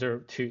to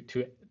observe,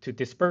 to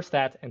disperse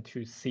that and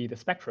to see the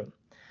spectrum.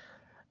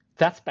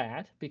 That's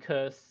bad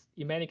because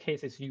in many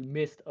cases you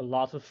missed a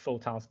lot of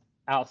photons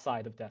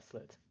outside of that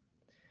slit.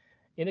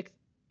 In the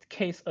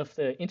case of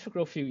the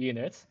integral field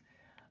units,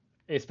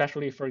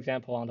 especially for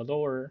example on the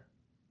lower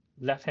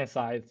left-hand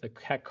side, the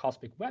Keck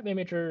Cosmic Web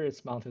Imager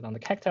is mounted on the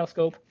Keck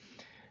telescope.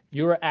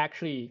 You're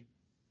actually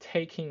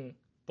taking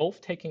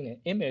an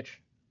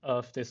image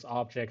of this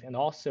object, and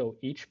also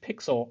each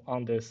pixel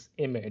on this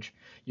image,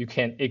 you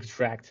can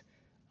extract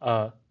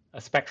a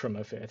spectrum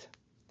of it.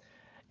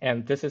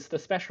 And this is the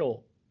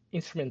special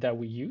instrument that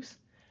we use.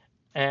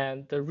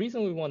 And the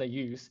reason we want to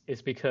use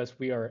is because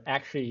we are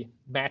actually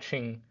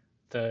matching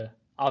the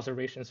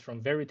observations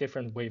from very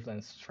different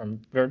wavelengths,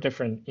 from very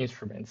different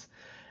instruments.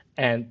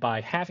 And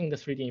by having the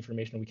 3D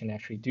information, we can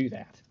actually do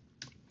that.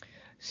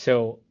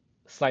 So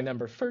slide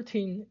number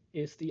 13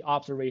 is the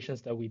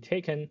observations that we've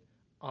taken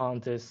on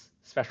this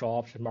special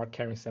object marked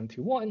carrying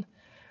 721.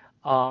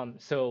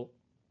 So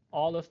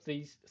all of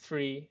these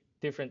 3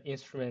 different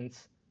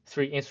instruments,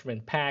 3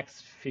 instrument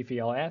packs,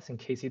 VVLS and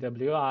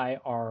KCWI,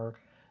 are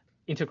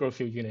integral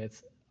field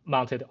units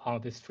mounted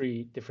on these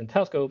 3 different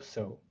telescopes.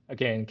 So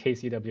again,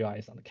 KCWI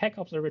is on the Keck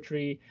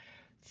Observatory.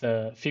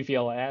 The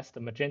VVLS, the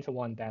magenta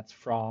one, that's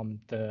from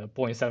the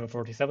Boeing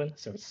 747,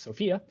 so it's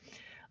SOFIA.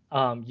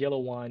 Yellow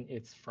one,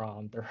 it's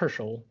from the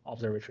Herschel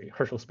Observatory,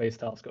 Herschel Space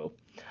Telescope.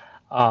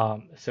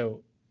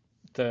 So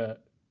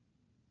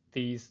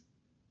these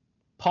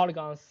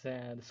polygons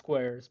and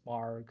squares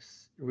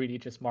really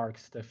just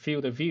marks the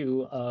field of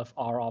view of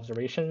our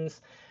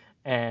observations.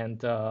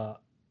 And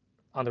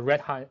on the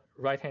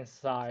right-hand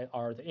side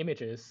are the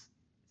images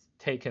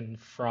taken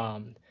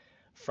from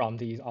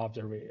these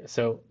observations.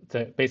 So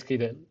basically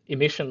the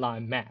emission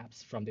line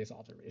maps from these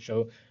observations.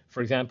 So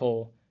for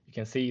example, you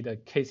can see the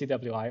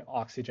KCWI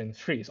oxygen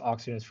 3. So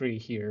oxygen 3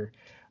 here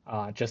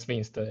just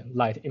means the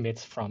light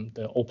emits from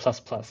the O++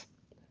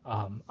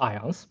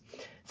 ions.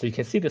 So you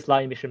can see this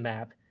light emission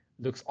map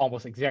looks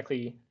almost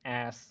exactly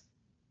as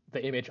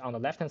the image on the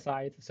left-hand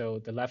side. So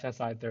the left-hand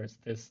side, there's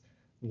this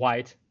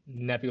white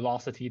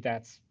nebulosity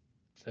that's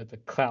the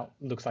cloud,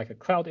 looks like a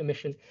cloud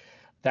emission.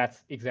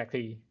 That's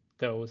exactly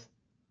those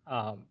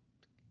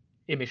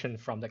emission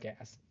from the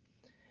gas.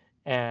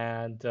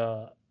 And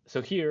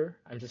so here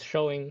I'm just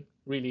showing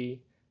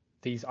really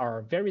these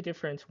are very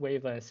different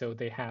wavelengths, so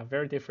they have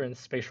very different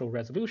spatial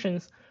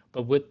resolutions.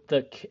 But with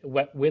the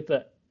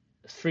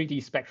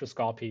 3D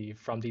spectroscopy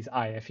from these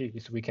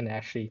IFUs, we can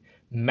actually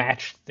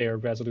match their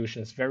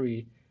resolutions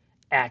very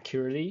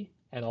accurately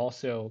and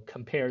also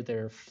compare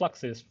their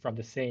fluxes from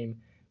the same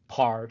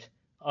part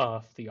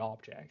of the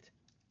object.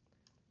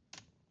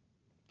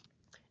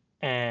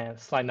 And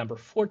slide number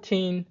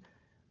 14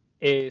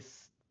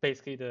 is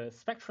basically the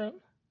spectrum,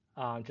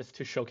 just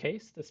to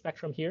showcase the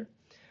spectrum here.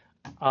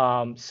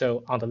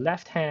 So on the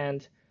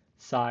left-hand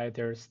side,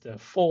 there's the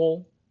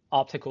full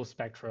optical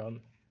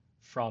spectrum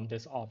from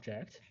this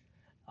object.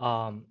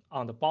 On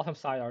the bottom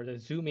side are the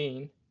zoom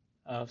in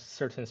of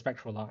certain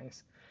spectral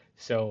lines.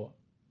 So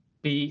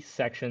B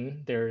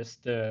section, there's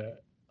the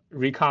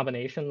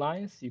recombination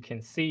lines. You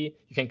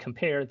can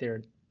compare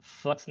their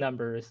flux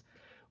numbers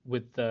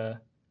with the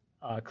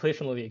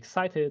collisionally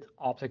excited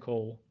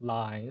optical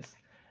lines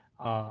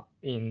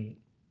in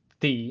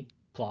D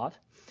plot,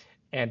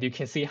 and you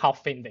can see how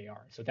faint they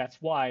are. So that's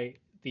why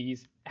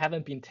these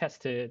haven't been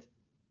tested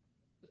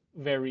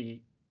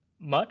very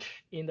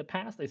much in the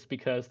past. It's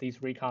because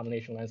these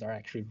recombination lines are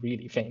actually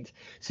really faint.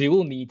 So you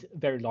will need a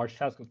very large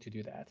telescope to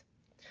do that.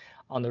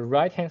 On the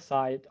right-hand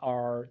side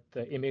are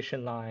the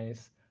emission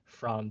lines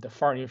from the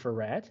far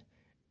infrared,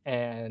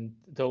 and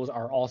those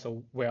are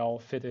also well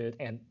fitted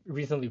and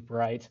reasonably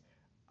bright.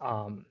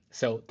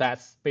 So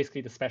that's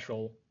basically the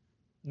special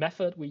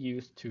method we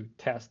use to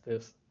test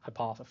this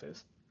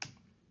hypothesis.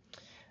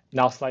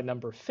 Now, slide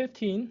number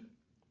 15.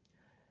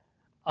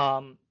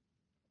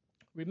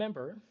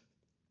 Remember,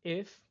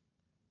 if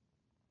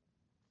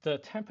the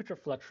temperature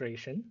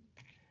fluctuation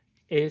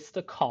is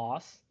the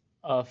cause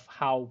of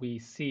how we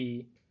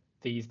see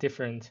these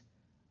different,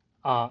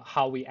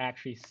 how we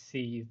actually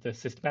see the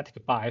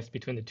systematic bias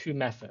between the two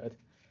methods,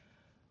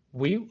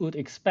 we would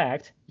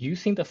expect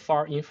using the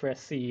far infrared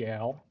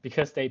CEL,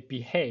 because they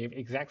behave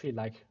exactly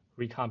like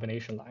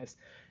recombination lines,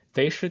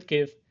 they should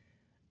give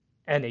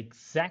an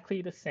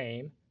exactly the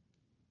same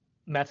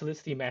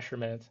metallicity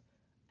measurement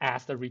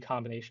as the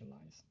recombination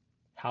lines.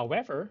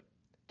 However,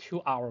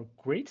 to our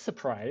great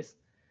surprise,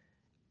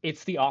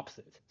 it's the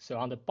opposite. So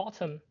on the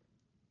bottom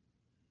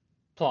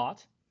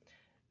plot,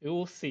 you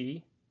will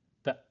see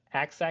the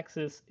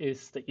x-axis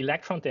is the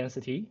electron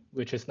density,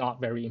 which is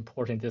not very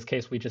important in this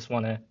case. We just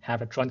want to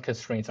have a joint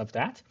constraint of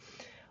that.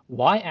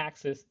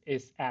 Y-axis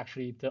is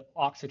actually the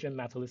oxygen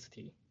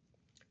metallicity.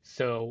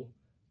 So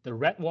the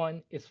red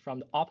one is from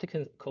the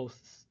optical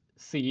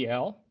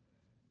CEL.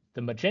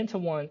 The magenta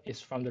one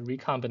is from the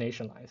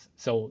recombination lines.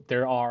 So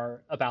there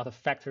are about a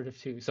factor of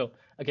 2. So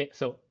okay,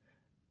 so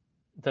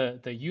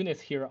the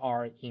units here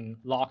are in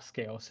log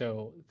scale.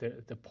 So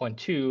the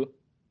 0.2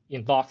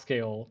 in log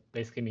scale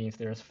basically means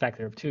there's a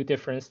factor of 2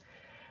 difference.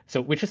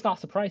 So which is not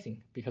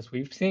surprising because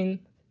we've seen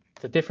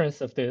the difference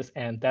of this,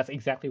 and that's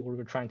exactly what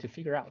we're trying to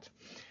figure out.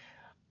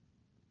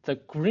 The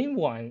green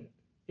one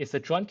is the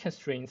joint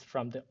constraints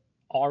from the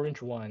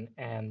orange one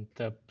and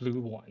the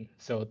blue one.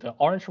 So the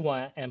orange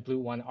one and blue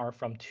one are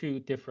from two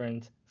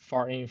different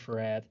far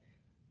infrared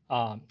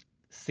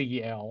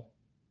CEL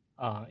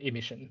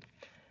emission.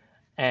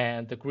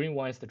 And the green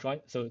one is the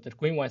joint, so the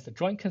green one is the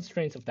joint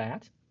constraints of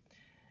that.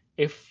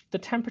 If the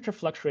temperature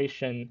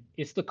fluctuation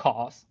is the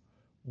cause,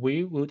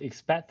 we would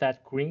expect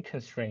that green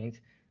constraint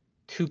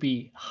to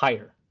be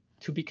higher,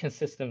 to be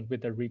consistent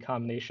with the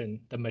recombination,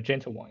 the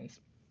magenta ones.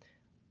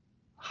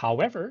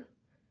 However,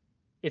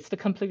 it's the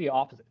completely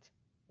opposite.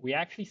 We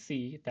actually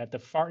see that the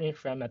far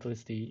infrared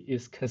metallicity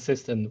is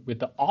consistent with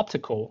the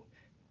optical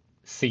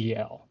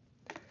CEL.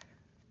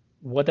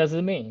 What does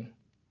it mean?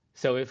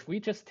 So if we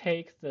just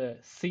take the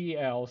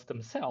CELs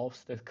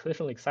themselves, the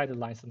collisionally excited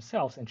lines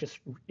themselves, and just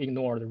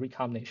ignore the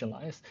recombination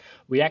lines,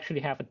 we actually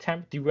have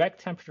a direct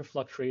temperature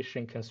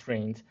fluctuation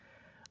constraint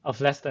of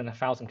less than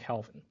 1,000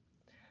 Kelvin.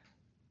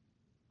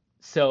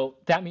 So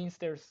that means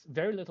there's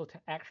very little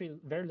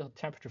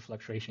temperature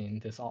fluctuation in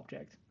this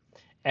object.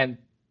 And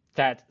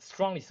that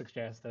strongly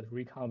suggests that the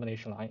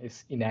recombination line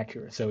is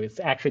inaccurate. So it's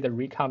actually the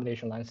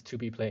recombination lines to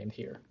be blamed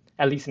here,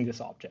 at least in this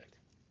object.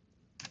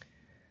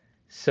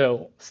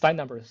 So slide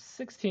number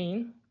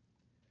 16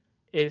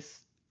 is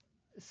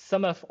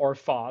some of our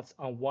thoughts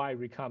on why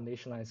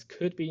recombination lines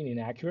could be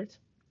inaccurate.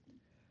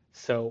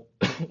 So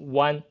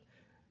one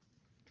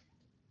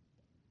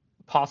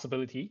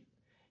possibility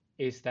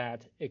is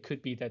that it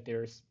could be that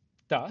there's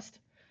dust.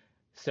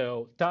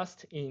 So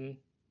dust in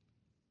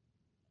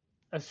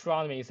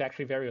astronomy is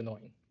actually very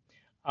annoying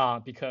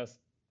because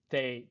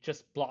they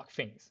just block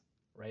things,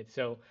 right?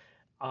 So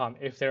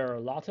if there are a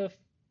lot of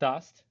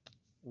dust,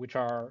 which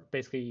are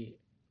basically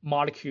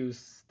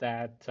molecules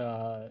that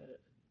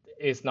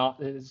is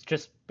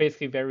just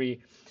basically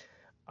very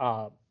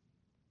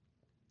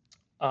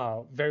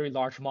very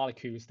large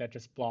molecules that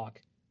just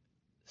block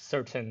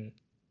certain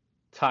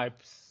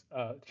types,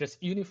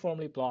 just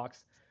uniformly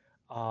blocks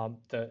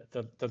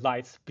the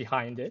lights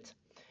behind it.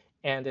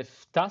 And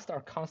if dust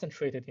are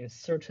concentrated in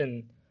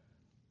certain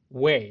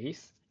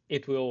ways,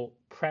 it will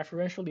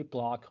preferentially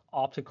block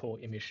optical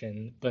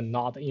emission, but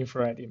not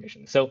infrared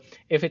emission. So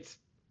if it's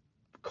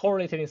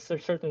correlated in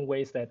certain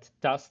ways that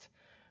dust,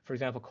 for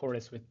example,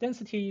 correlates with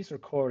densities or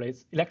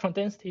correlates electron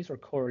densities or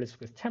correlates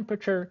with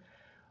temperature,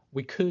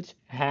 we could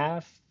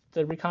have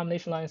the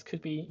recombination lines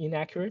could be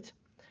inaccurate.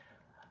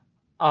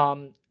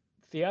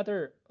 The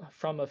other,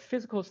 from a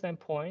physical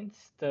standpoint,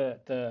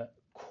 the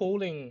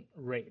cooling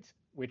rate,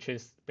 which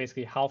is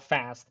basically how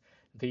fast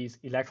these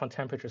electron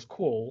temperatures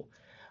cool,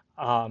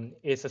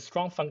 is a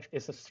strong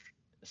function,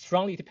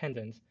 strongly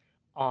dependent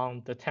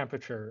on the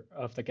temperature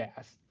of the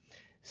gas.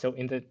 So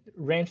in the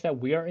range that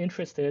we are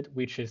interested,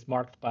 which is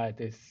marked by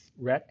this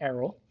red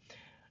arrow,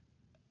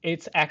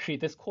 it's actually,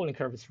 this cooling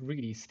curve is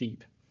really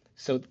steep.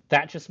 So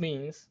that just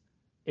means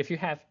if you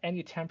have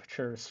any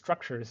temperature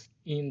structures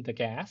in the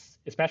gas,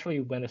 especially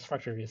when the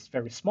structure is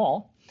very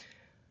small,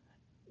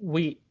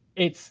 the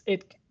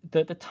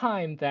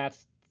time that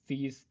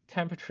these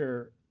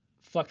temperature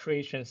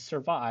fluctuations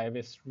survive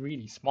is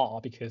really small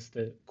because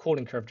the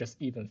cooling curve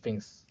just even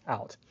things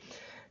out.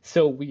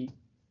 So it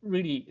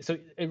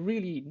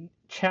really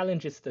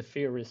challenges the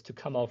theorists to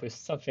come up with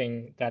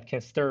something that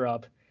can stir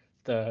up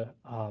the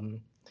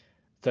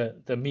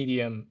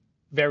medium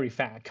very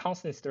fast,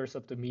 constantly stirs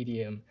up the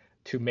medium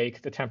to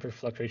make the temperature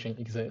fluctuation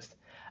exist.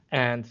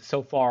 And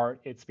so far,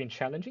 it's been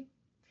challenging.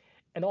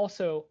 And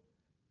also,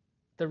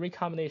 the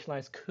recombination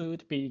lines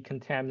could be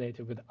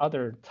contaminated with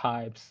other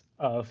types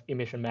of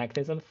emission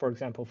mechanisms, for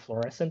example,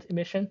 fluorescent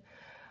emission.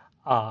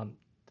 So,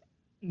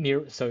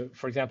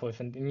 for example, if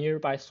a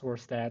nearby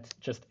source that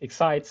just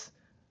excites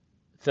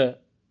the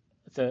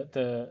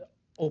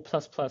O++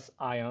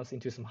 ions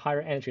into some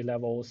higher energy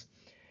levels,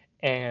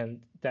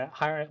 and that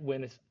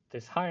when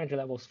this higher energy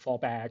levels fall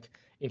back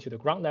into the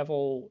ground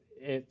level,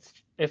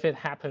 if it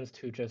happens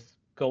to just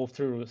go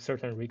through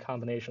certain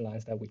recombination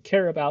lines that we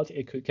care about,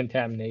 it could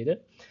contaminate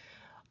it.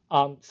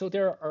 So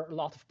there are a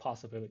lot of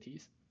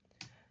possibilities.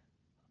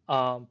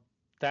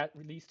 That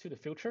leads to the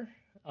future.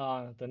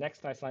 The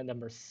next slide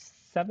number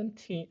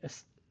 17,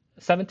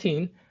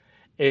 17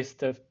 is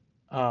the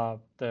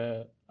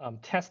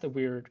test that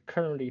we're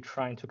currently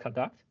trying to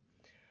conduct.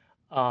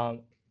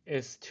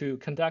 Is to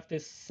conduct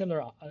this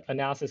similar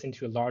analysis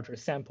into a larger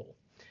sample,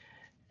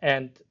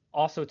 and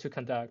also to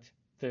conduct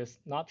this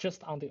not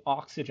just on the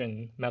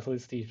oxygen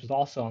metallicity, but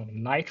also on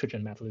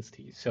nitrogen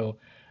metallicity. So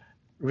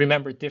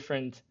remember,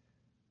 different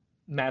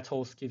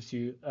metals gives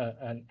you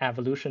an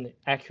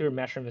accurate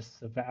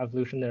measurements of the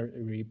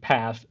evolutionary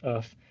path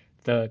of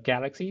the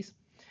galaxies.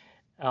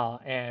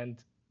 And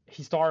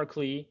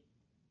historically,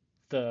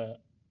 the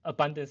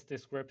abundance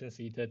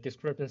discrepancy, the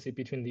discrepancy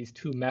between these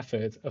two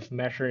methods of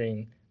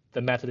measuring the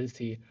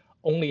metallicity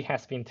only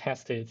has been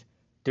tested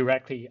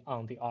directly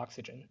on the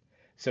oxygen.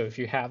 So if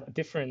you have a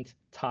different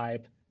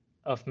type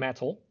of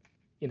metal,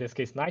 in this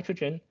case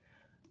nitrogen,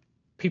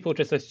 people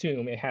just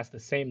assume it has the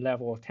same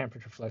level of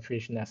temperature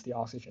fluctuation as the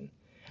oxygen.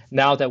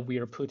 Now that we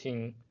are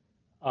putting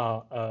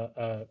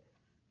a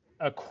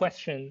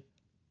question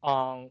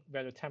on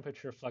whether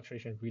temperature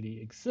fluctuation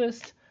really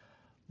exists,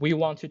 we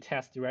want to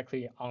test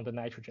directly on the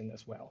nitrogen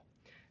as well.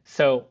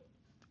 So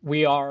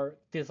we are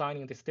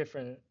designing this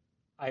different,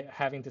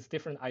 having these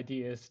different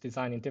ideas,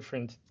 designing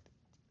different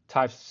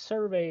types of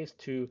surveys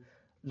to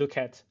look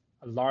at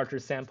a larger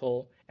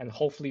sample, and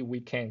hopefully we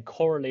can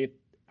correlate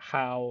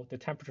how the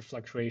temperature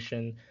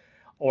fluctuation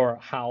or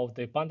how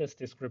the abundance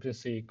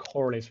discrepancy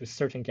correlates with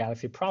certain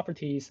galaxy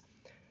properties,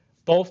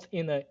 both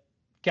in a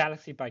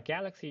galaxy by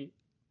galaxy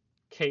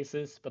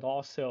cases, but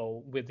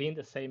also within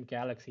the same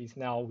galaxies.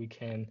 Now we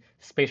can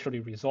spatially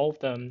resolve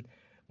them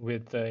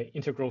with the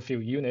integral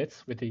field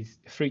units, with these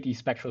 3D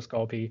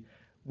spectroscopy.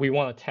 We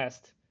want to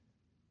test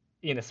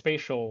in a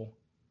spatial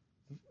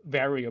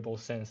variable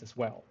sense as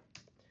well.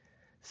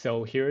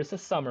 So here is a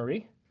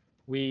summary.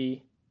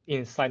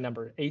 In slide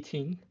number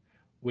 18,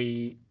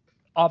 we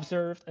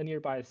observed a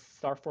nearby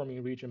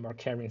star-forming region marked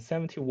carrying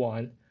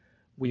 71.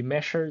 We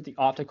measured the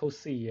optical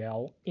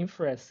CEL,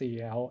 infrared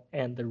CEL,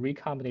 and the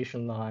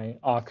recombination line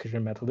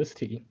oxygen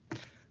metallicity.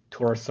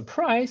 To our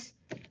surprise,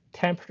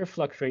 temperature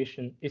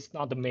fluctuation is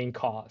not the main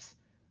cause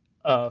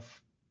of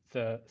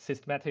the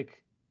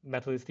systematic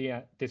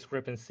metallicity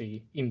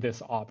discrepancy in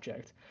this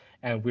object.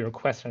 And we're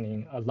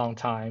questioning a long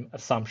time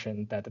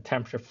assumption that the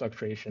temperature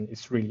fluctuation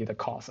is really the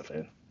cause of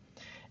it.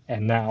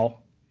 And now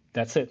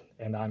that's it.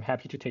 And I'm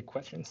happy to take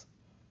questions.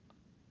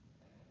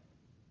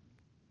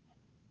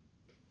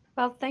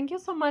 Well, thank you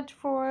so much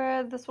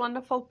for this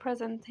wonderful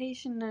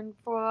presentation and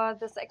for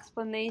this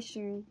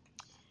explanation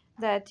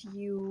that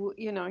you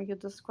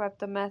described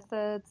the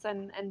methods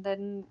and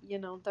then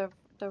the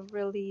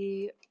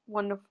really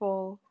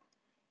wonderful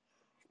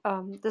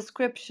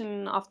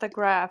description of the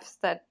graphs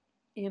that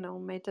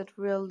made it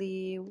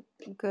really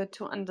good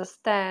to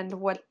understand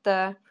what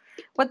the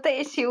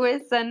issue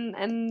is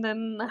and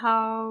then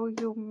how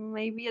you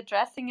may be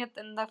addressing it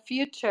in the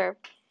future.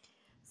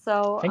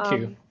 So Thank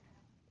you.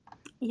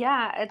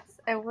 yeah,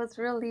 it was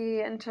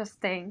really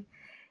interesting.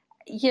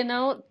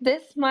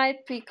 This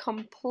might be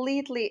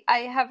completely, I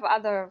have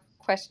other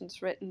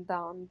questions written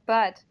down,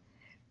 but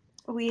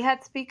we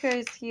had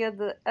speakers here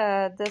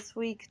this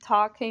week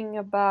talking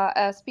about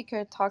a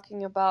speaker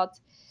talking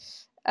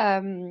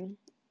um,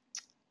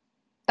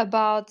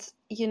 about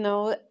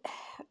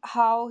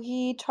how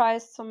he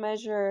tries to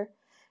measure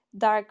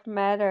dark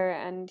matter,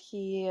 and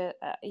he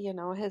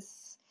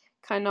his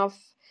kind of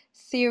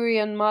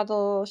Syrian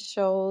model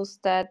shows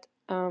that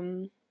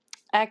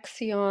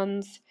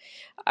axions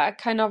are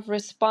kind of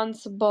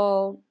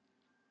responsible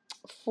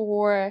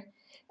for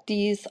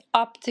these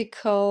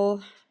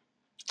optical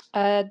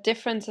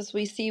differences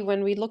we see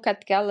when we look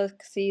at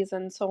galaxies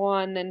and so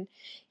on. And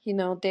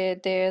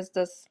there's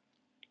this,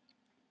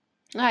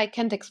 I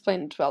can't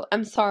explain it well.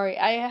 I'm sorry.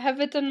 I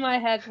have it in my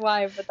head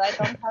why, but I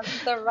don't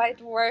have the right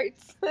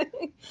words.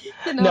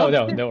 you No, know,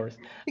 no, no worries.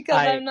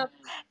 because I'm I not.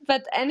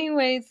 But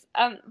anyways,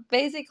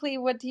 basically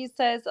what he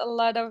says, a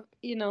lot of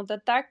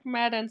the dark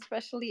matter and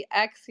especially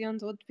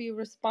axions would be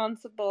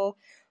responsible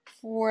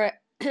for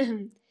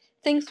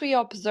things we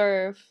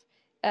observe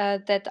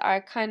that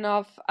are kind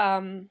of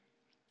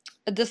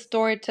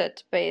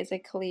distorted,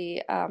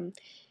 basically.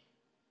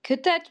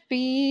 Could that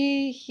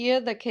be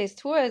here the case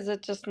too? Or is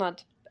it just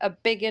not a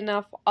big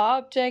enough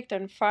object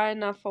and far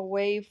enough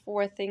away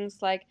for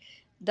things like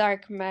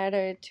dark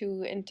matter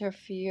to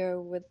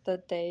interfere with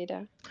the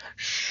data?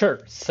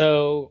 Sure.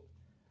 So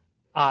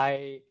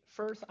I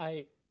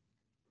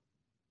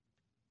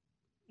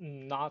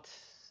not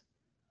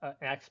an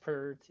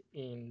expert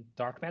in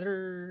dark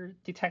matter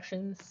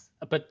detections,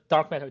 but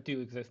dark matter do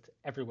exist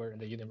everywhere in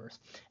the universe,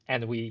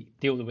 and we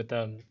deal with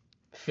them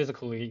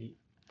physically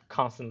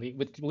constantly.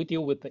 We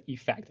deal with the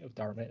effect of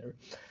dark matter.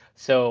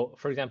 So,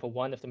 for example,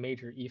 one of the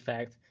major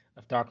effects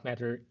of dark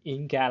matter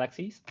in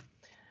galaxies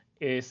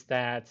is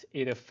that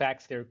it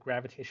affects their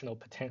gravitational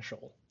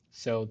potential.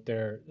 So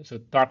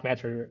dark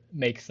matter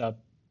makes up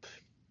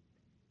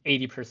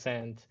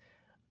 80%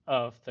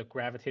 of the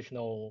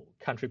gravitational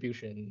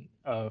contribution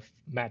of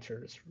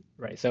matters,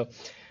 right? So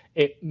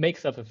it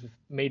makes up a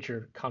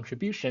major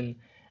contribution,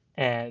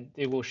 and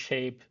it will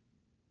shape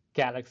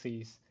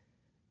galaxies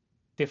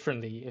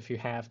differently if you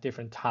have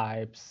different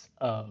types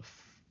of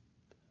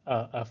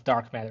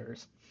dark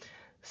matters.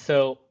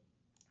 So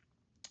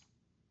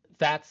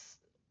that's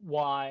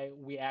why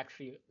we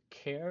actually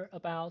care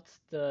about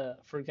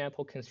for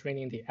example,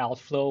 constraining the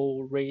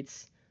outflow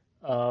rates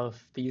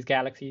of these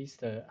galaxies,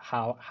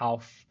 how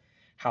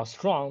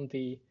strong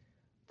the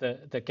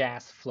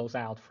gas flows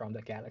out from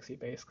the galaxy,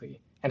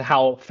 basically, and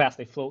how fast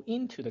they flow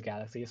into the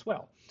galaxy as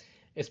well.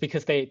 It's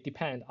because they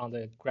depend on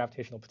the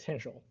gravitational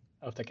potential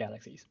of the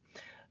galaxies.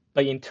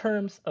 But in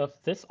terms of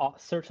this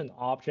certain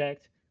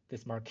object,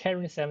 this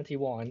Markarian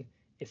 71,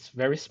 it's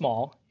very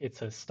small.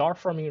 It's a star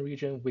forming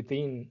region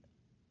within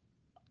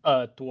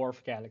a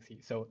dwarf galaxy.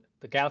 So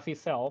the galaxy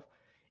itself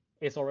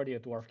is already a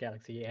dwarf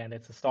galaxy, and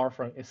it's a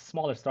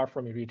smaller star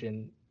forming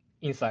region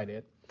inside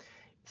it.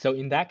 So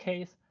in that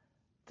case,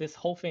 this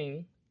whole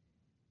thing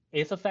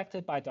is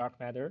affected by dark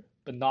matter,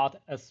 but not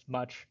as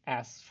much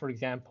as, for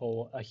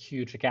example, a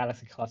huge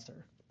galaxy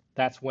cluster.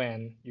 That's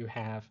when you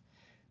have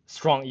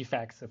strong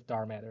effects of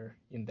dark matter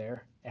in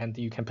there, and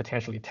you can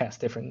potentially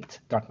test different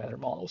dark matter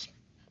models.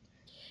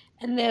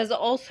 And there's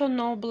also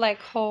no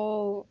black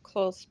hole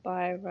close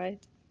by,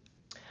 right?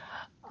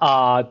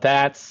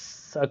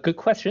 That's a good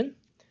question.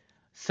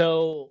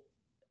 So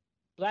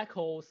black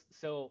holes,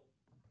 so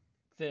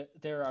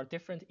there are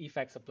different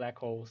effects of black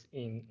holes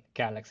in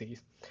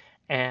galaxies.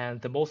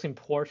 And the most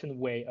important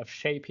way of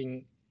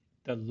shaping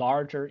the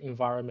larger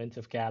environment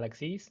of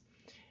galaxies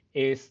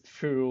is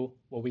through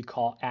what we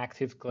call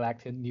active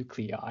galactic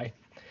nuclei.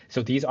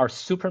 So these are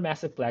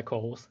supermassive black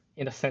holes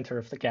in the center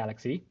of the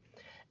galaxy.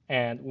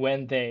 And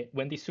when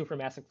these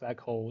supermassive black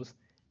holes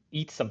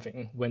eat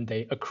something, when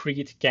they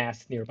accrete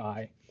gas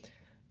nearby,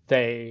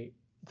 they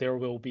there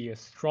will be a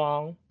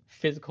strong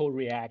physical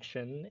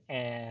reaction,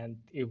 and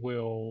it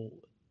will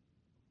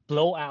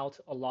blow out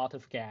a lot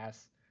of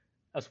gas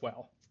as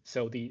well.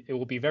 So it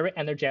will be very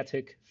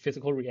energetic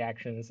physical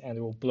reactions, and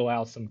it will blow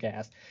out some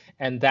gas,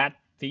 and that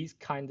these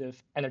kind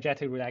of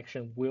energetic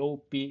reaction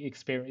will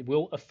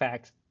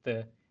affect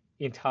the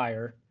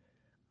entire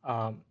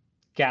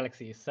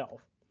galaxy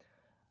itself.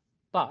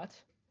 But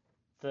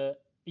the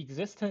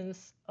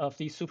existence of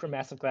these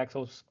supermassive black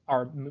holes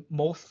are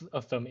most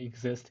of them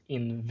exist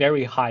in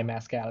very high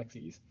mass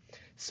galaxies.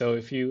 So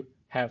if you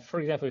have, for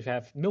example, if you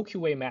have Milky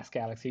Way mass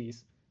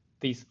galaxies,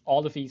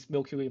 all of these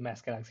Milky Way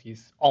mass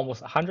galaxies,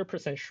 almost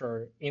 100%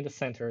 sure in the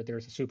center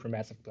there's a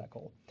supermassive black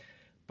hole.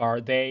 But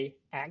are they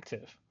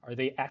active? Are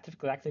they active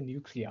galactic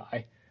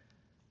nuclei?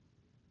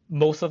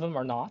 Most of them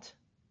are not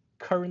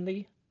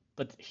currently,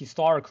 but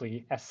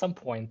historically, at some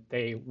point,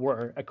 they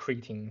were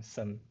accreting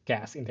some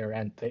gas in there,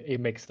 and it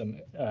makes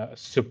them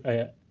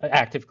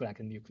active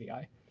galactic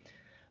nuclei.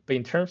 But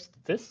in terms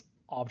of this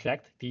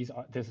object,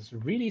 this is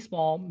really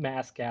small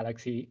mass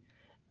galaxy,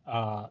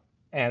 uh,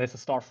 and it's a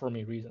star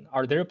forming region.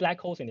 Are there black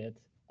holes in it?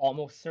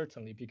 Almost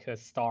certainly,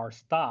 because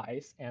stars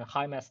dies and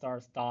high mass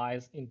stars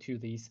dies into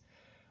these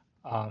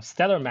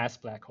stellar mass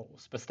black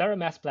holes. But stellar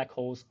mass black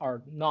holes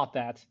are not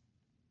that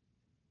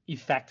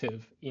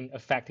effective in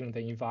affecting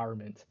the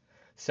environment.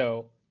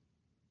 So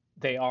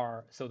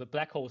so the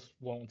black holes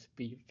won't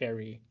be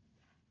very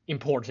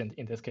important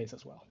in this case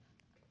as well.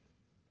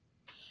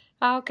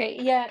 Okay,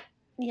 yeah,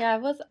 yeah. I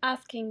was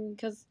asking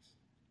because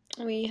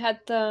we had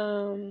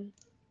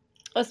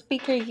a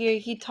speaker here.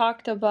 He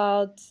talked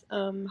about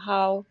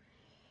how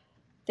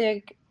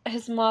there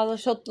his model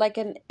showed like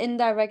an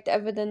indirect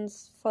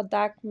evidence for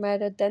dark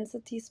matter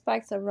density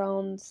spikes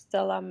around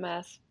stellar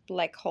mass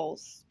black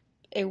holes.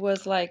 It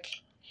was like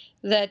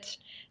that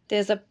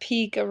there's a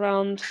peak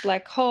around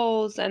black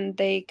holes, and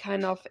they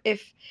kind of,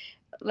 if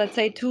let's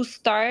say two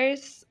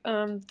stars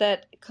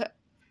that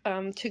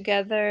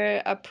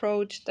together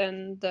approach,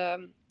 then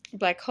the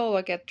black hole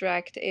will get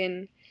dragged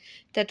in.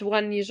 That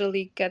one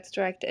usually gets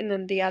dragged in,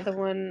 and the other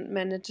one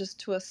manages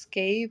to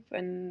escape.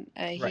 And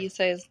he Right.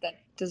 says that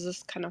this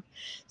is kind of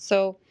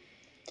so.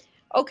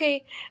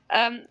 Okay,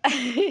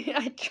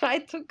 I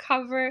tried to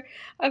cover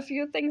a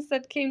few things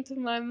that came to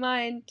my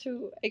mind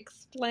to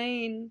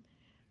explain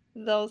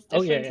those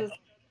Oh yeah, yeah. differences.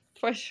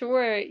 For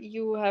sure,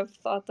 you have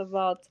thought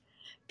about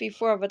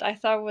before, but I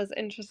thought it was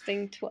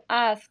interesting to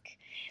ask.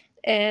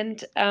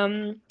 And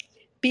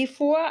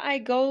before I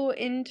go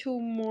into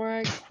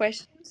more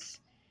questions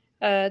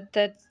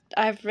that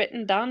I've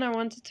written down, I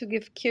wanted to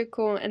give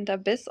Kirko and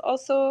Abyss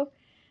also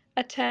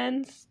a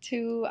chance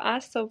to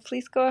ask. So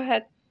please go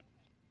ahead.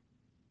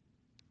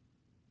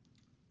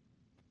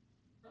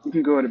 You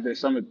can go at a bit.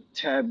 So I'm a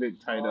tad bit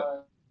tied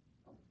up.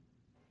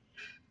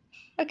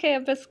 Okay,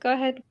 Abyss, go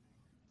ahead.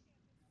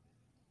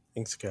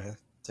 Thanks, guy.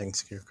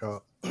 Thanks,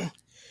 Kirko.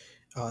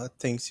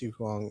 Thanks,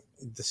 Yukong.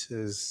 This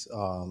is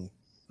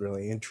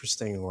really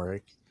interesting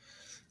work.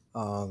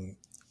 Um,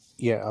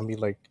 yeah, I mean,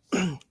 like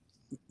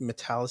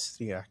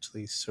metallicity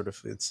actually sort of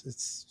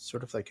it's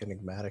sort of like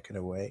enigmatic in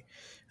a way,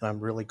 and I'm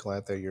really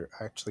glad that you're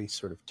actually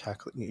sort of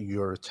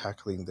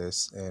tackling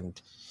this,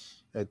 and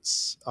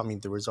it's I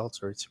mean the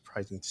results are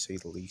surprising to say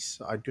the least.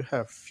 So I do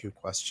have a few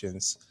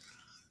questions.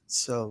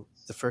 So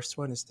the first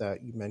one is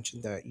that you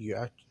mentioned that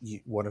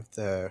one of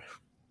the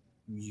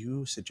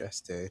you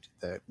suggested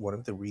that one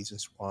of the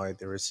reasons why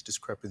there is a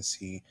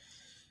discrepancy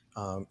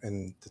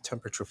in the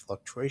temperature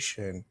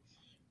fluctuation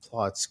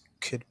plots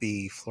could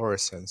be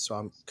fluorescence.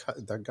 So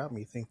that got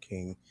me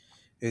thinking: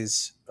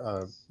 is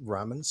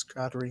Raman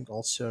scattering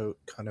also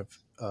kind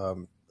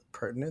of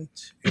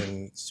pertinent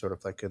in sort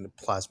of like a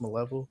plasma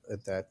level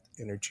at that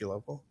energy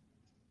level?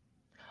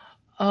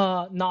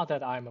 Not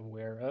that I'm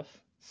aware of.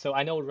 So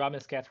I know Raman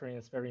scattering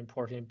is very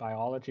important in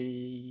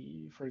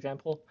biology, for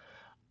example.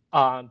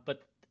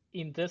 But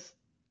in this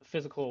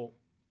physical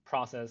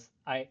process,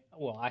 I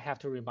have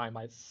to remind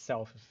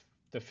myself of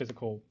the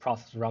physical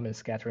process of Raman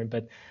scattering,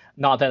 but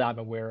not that I'm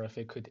aware of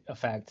it could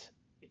affect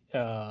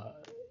uh,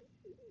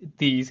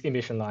 these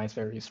emission lines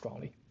very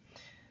strongly.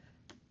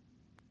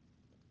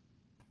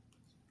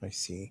 I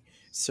see.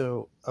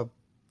 So,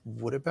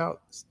 what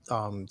about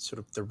sort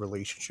of the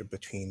relationship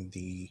between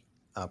the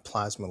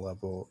plasma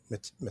level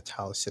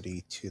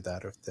metallicity to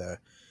that of the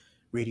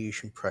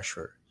radiation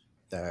pressure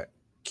that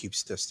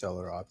keeps the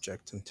stellar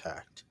object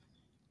intact?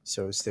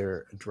 So, is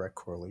there a direct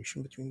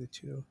correlation between the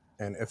two?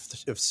 And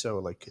if so,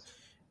 like,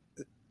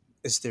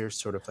 is there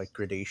sort of like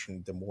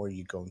gradation? The more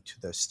you go into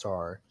the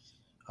star,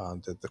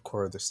 the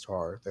core of the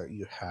star, that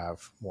you have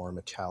more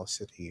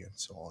metallicity and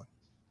so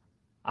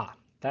on.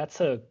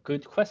 That's a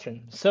good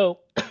question.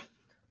 So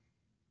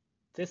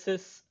this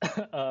is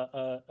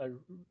a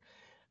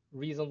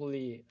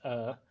reasonably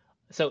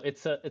so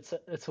it's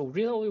a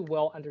really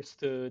well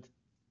understood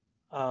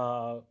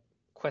uh,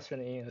 question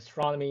in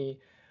astronomy,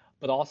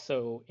 but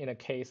also in a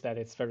case that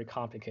it's very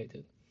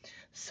complicated.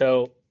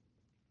 So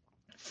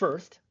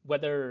first,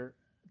 whether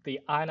the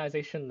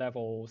ionization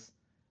levels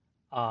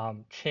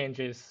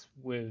changes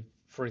with,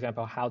 for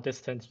example, how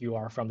distant you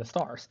are from the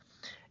stars.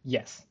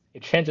 Yes,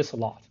 it changes a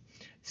lot.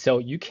 So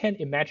you can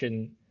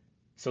imagine,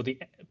 so the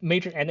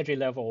major energy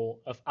level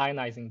of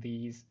ionizing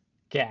these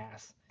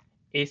gas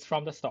is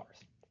from the stars.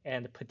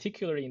 And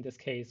particularly in this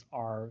case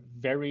are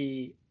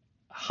very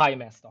high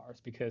mass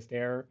stars because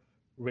their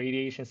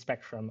radiation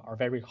spectrum are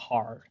very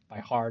hard. By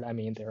hard, I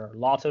mean there are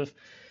lots of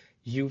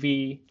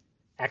UV,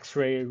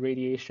 X-ray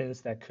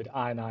radiations that could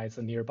ionize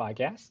a nearby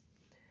gas.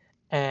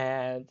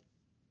 And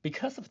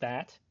because of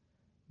that,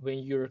 when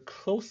you're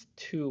close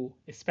to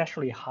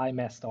especially high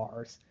mass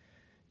stars,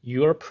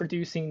 you're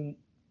producing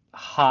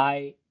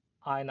high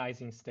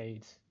ionizing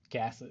state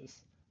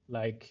gases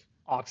like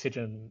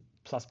oxygen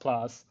plus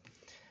plus,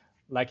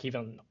 like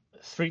even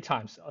three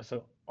times,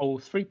 so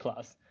O3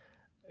 plus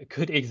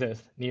could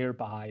exist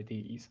nearby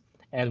these.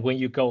 And when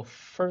you go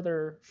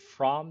further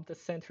from the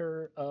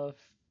center of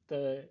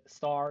the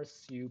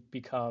stars, you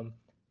become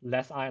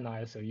less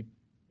ionized, so you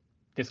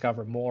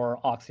discover more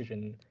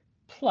oxygen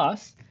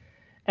plus,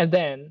 and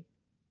then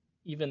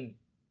even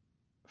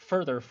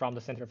further from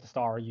the center of the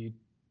star, you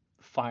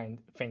find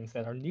things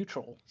that are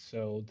neutral.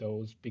 So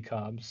those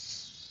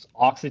becomes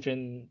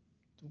oxygen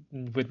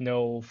with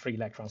no free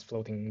electrons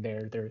floating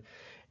there.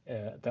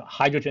 The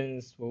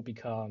hydrogens will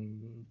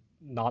become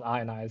not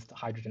ionized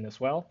hydrogen as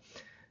well.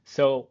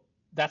 So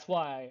that's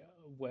why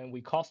when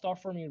we call star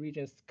forming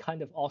regions,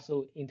 kind of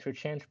also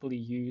interchangeably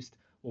used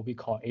what we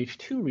call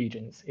H2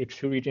 regions.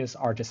 H2 regions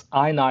are just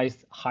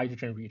ionized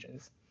hydrogen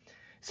regions.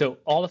 So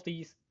all of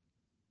these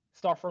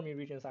star forming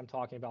regions I'm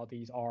talking about,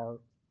 these are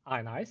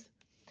ionized.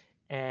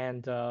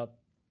 And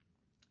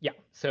yeah,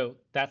 so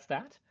that's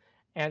that.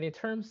 And in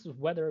terms of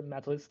whether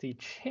metallicity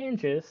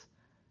changes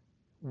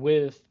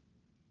with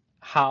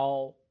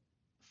how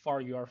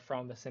far you are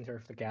from the center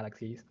of the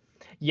galaxies,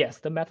 yes,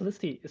 the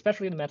metallicity,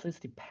 especially the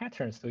metallicity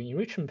patterns, the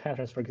enrichment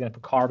patterns, for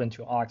example, carbon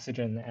to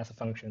oxygen as a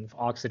function of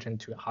oxygen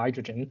to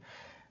hydrogen,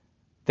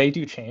 they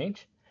do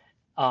change,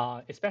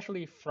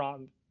 especially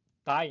from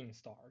dying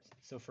stars.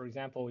 So, for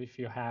example, if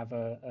you have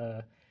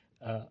a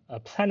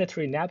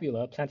planetary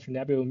nebula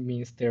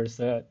means there's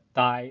a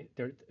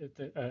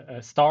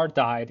star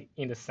died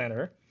in the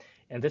center,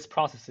 and this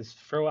process is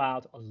throw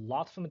out a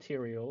lot of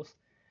materials,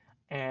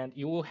 and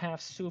you will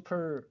have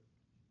super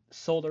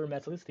solar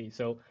metallicity.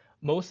 So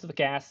most of the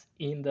gas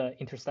in the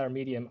interstellar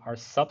medium are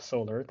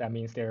subsolar. That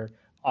means their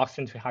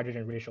oxygen to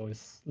hydrogen ratio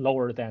is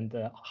lower than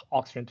the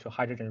oxygen to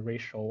hydrogen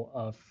ratio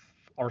of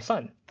our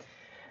sun.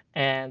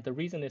 And the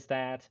reason is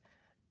that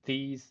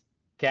these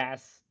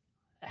gas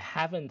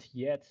haven't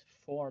yet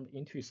formed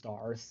into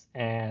stars,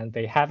 and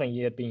they haven't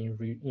yet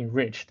been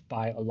enriched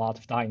by a lot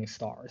of dying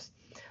stars.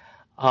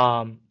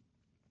 Um,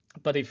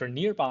 but if you're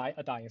nearby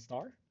a dying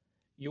star,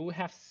 you will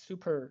have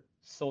super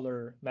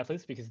solar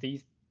metals because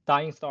these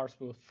dying stars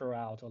will throw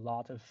out a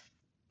lot of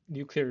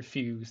nuclear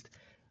fused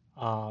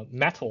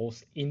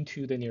metals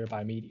into the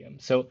nearby medium.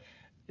 So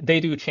they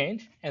do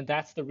change, and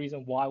that's the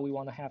reason why we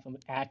want to have an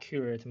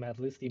accurate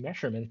metallicity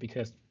measurement,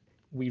 because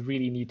we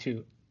really need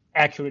to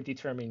accurately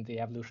determine the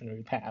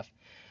evolutionary path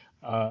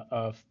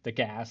of the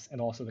gas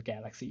and also the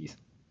galaxies.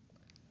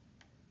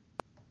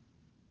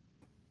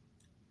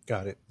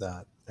 Got it.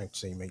 That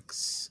actually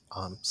makes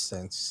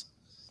sense.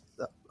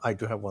 I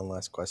do have one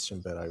last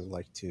question, but I would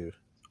like to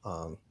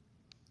um,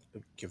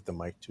 give the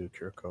mic to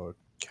Kirko or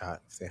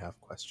Kat if they have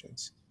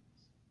questions.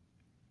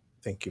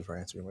 Thank you for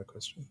answering my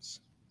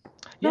questions.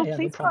 Yeah, No, yeah, no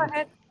please go problem.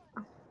 ahead.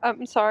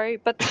 I'm sorry,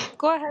 but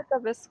go ahead,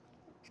 Davis.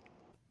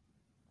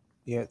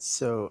 Yeah,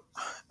 so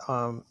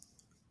um,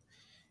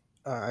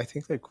 I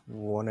think like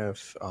one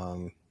of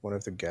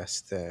the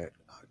guests that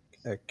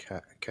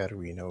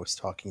Katerina was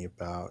talking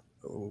about,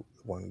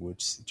 one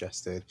which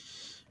suggested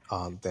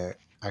that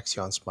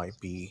axions might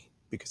be,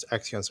 because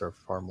axions are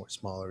far more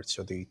smaller,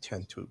 so they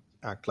tend to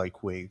act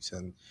like waves,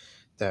 and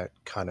that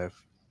kind of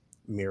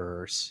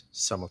mirrors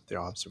some of their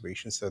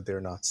observations that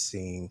they're not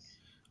seeing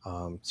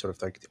sort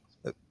of like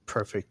the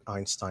perfect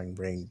Einstein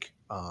ring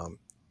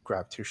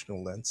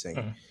gravitational lensing.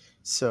 Mhm.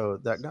 So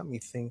that got me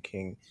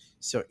thinking.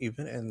 So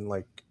even in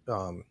like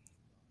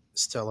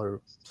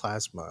stellar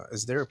plasma,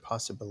 is there a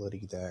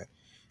possibility that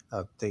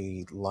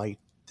the light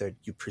that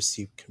you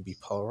perceive can be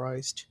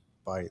polarized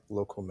by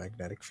local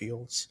magnetic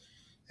fields?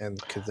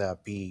 And could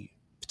that be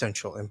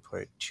potential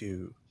input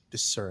to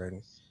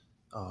discern,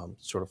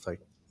 sort of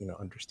like,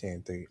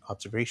 understand the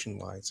observation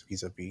lines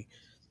vis-a-vis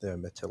the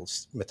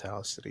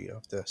metallicity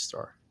of the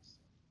star?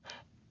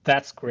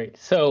 That's great.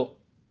 So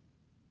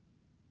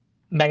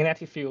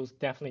magnetic fields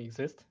definitely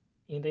exist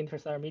in the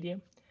interstellar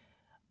medium.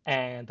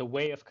 And the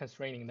way of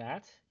constraining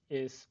that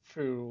is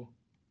through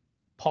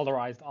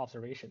polarized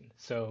observation.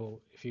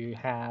 So if you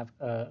have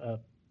a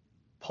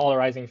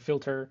polarizing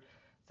filter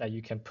that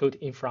you can put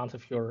in front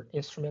of your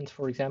instrument,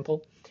 for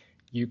example,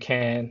 you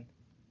can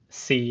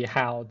see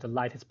how the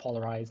light is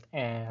polarized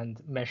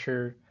and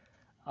measure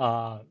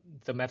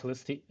the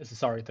metallicity,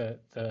 sorry,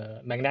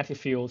 the magnetic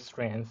field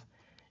strength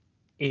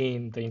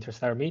in the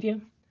interstellar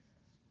medium.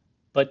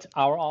 But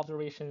our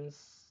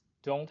observations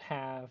don't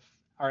have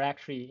are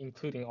actually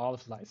including all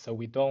of the light, so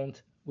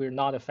we're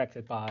not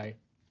affected by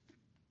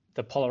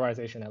the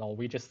polarization at all.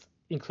 We just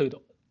include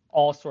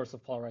all sorts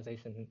of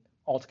polarization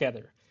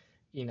altogether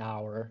in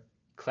our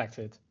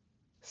collected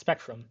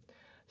spectrum.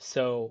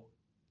 So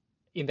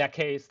in that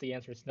case, the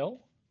answer is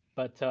no.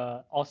 But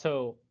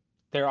also,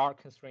 there are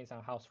constraints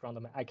on how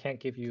strong I can't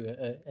give you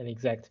an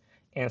exact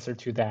answer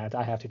to that.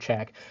 I have to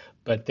check.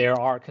 But there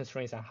are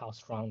constraints on how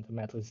strong the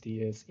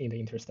metallicity is in the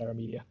interstellar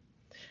media.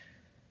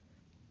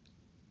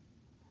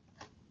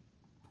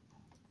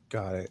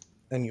 Got it.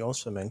 And you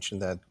also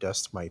mentioned that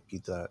dust might be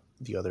the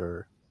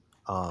other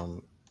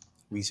um,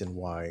 reason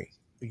why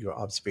your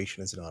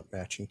observation is not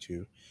matching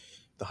to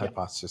the Yeah.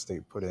 hypothesis they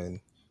put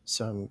in.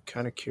 So I'm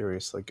kind of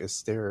curious, like,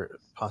 is there a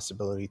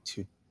possibility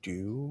to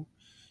do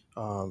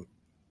um,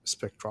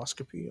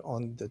 spectroscopy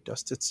on the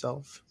dust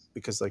itself?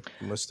 Because like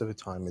most of the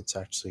time, it's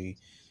actually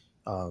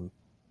um,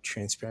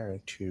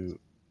 transparent to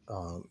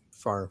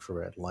far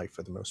infrared light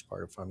for the most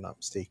part, if I'm not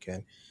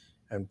mistaken.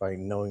 And by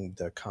knowing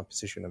the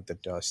composition of the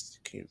dust,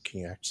 can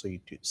you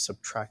actually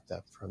subtract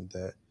that from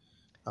the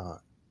uh,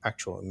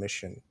 actual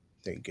emission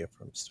that you get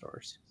from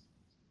stars?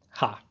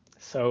 Ha.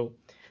 So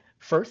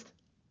first,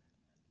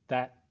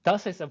 that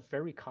dust is a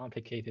very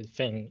complicated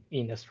thing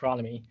in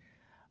astronomy.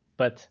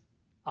 But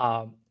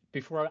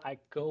before I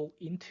go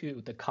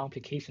into the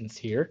complications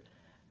here,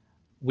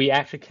 we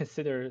actually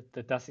consider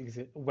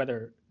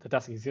whether the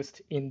dust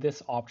exists in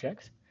this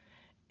object.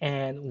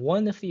 And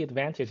one of the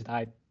advantages that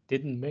I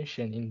didn't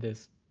mention in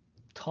this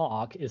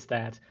talk is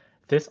that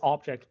this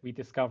object we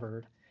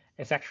discovered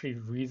is actually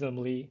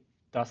reasonably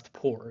dust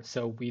poor.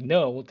 So we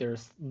know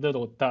there's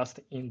little dust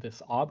in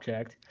this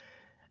object,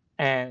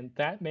 and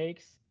that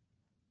makes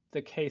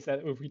the case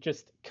that if we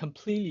just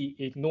completely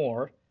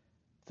ignore,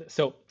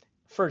 so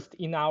first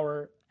in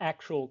our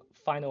actual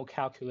final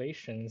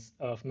calculations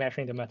of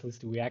measuring the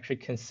metallicity, we actually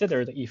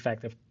consider the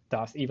effect of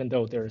dust, even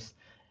though there's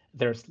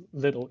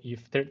little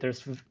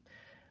there's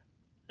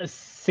a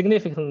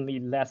significantly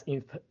less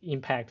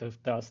impact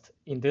of dust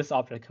in this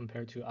object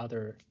compared to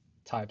other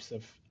types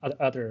of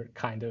other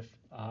kind of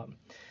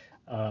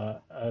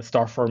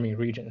star forming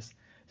regions.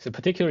 So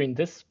particularly in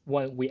this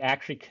one, we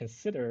actually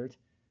considered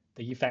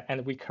the effect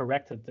and we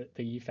corrected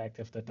the effect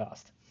of the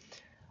dust.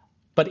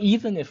 But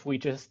even if we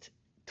just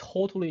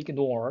totally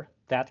ignore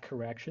that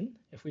correction,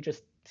 if we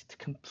just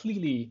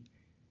completely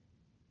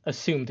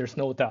assume there's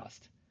no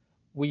dust,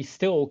 we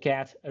still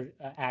get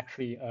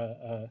actually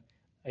an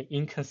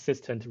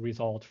inconsistent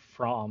result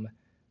from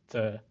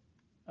the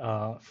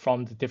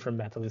different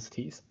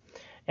metallicities.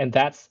 And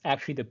that's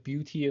actually the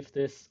beauty of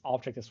this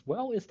object as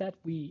well, is that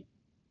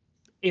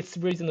it's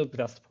reasonably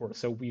dust poor,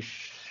 so we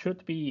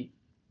should be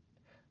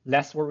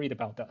less worried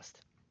about dust.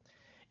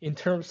 In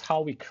terms of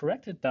how we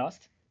corrected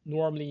dust,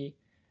 normally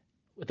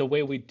the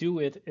way we do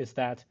it is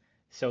that,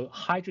 so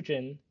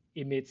hydrogen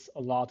emits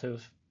a lot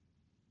of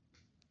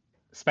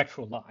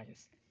spectral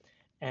lines.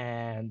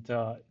 And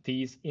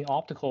these, in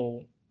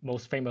optical,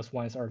 most famous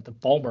ones are the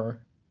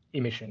Balmer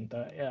emission,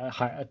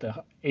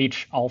 the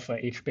H alpha,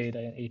 H beta,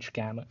 and H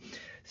gamma.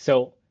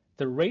 So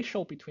the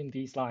ratio between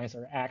these lines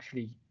are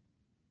actually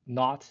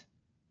not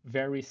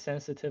very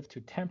sensitive to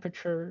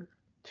temperature,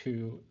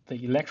 to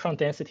the electron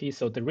density.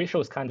 So the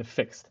ratio is kind of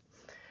fixed.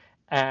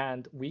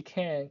 And we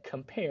can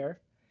compare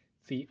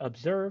the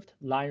observed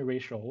line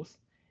ratios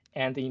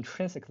and the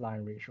intrinsic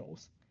line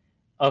ratios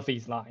of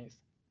these lines.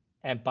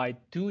 And by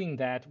doing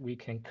that, we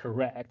can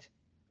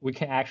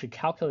actually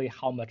calculate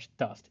how much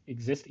dust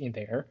exists in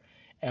there,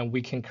 and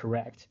we can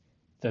correct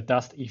the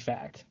dust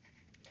effect.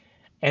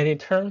 And in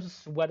terms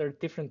of whether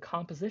different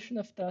composition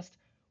of dust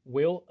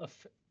will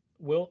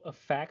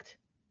affect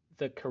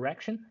the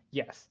correction,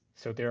 yes.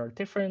 So there are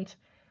different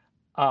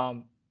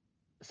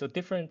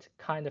different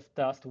kind of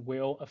dust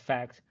will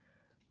affect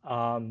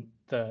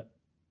the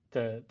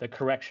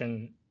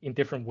correction in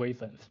different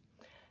wavelengths.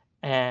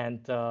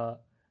 And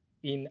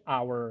in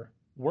our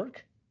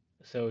work,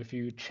 so if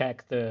you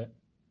check the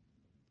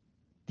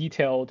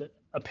detailed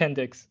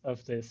appendix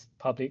of this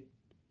published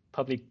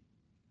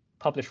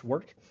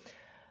work,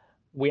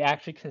 we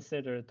actually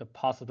consider the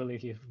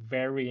possibility of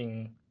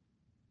varying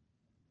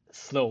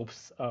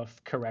slopes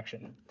of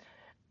correction.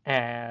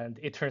 And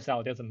it turns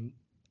out it doesn't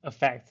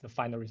affect the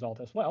final result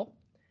as well.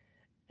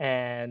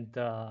 And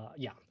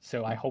yeah,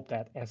 so I hope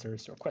that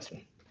answers your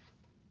question.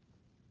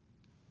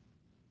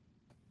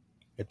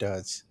 It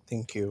does.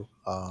 Thank you.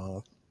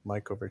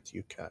 Mike, over to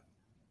you, Kat.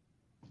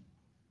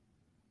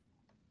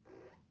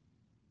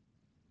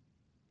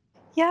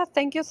 Yeah,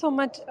 thank you so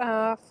much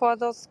for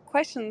those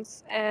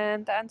questions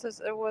and the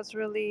answers. It was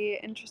really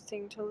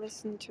interesting to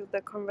listen to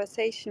the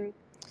conversation.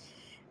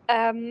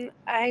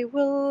 I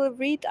will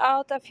read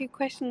out a few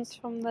questions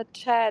from the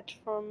chat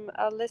from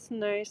our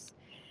listeners.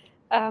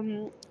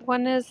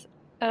 One is,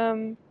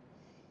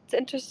 it's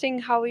interesting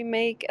how we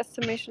make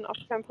estimation of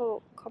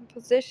sample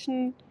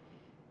composition.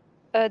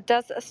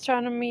 Does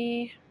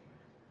astronomy...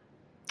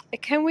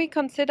 Can we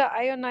consider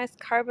ionized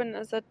carbon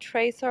as a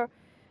tracer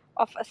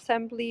of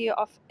assembly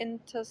of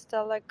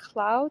interstellar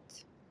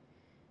clouds?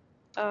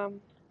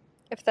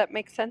 If that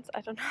makes sense.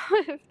 I don't know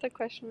if the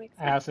question makes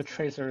sense. As a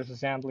tracer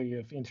assembly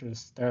of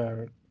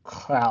interstellar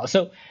cloud.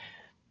 So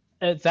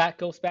that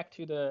goes back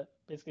to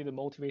basically the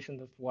motivation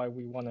of why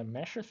we want to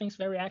measure things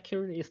very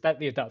accurately, is that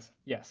it does,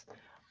 yes.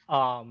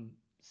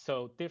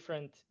 So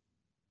different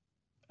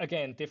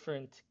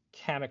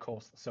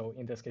chemicals, so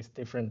in this case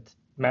different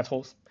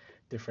metals,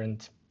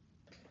 different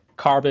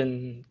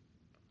carbon,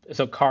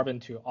 so carbon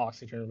to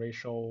oxygen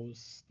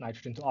ratios,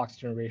 nitrogen to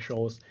oxygen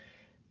ratios,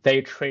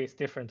 they trace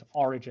different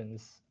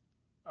origins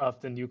of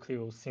the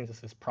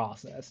nucleosynthesis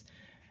process.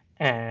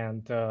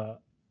 And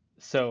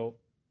so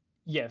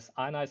yes,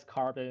 ionized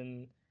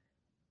carbon,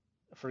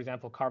 for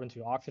example, carbon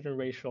to oxygen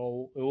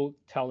ratio, will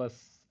tell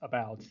us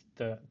about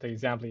the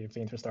assembly of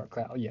the interstellar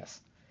cloud,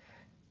 yes.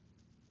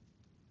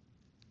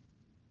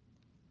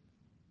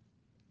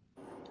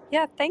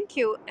 Yeah, thank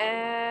you.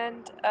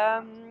 And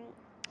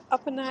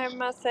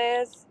Oppenheimer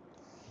says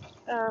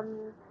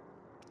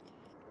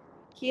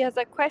he has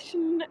a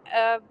question.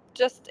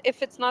 Just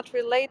if it's not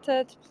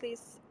related,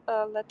 please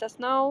let us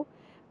know.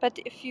 But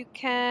if you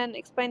can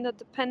explain the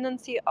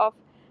dependency of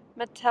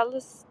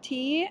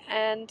metallicity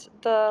and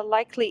the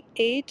likely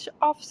age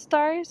of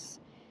stars.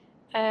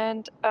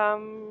 And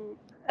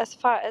as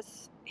far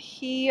as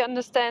he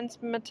understands,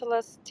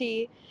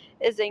 metallicity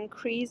is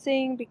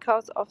increasing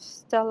because of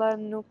stellar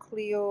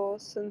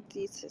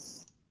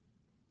nucleosynthesis.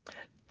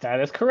 That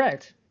is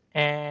correct.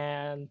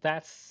 And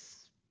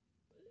that's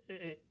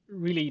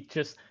really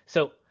just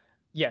so,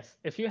 yes,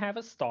 if you have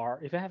a star,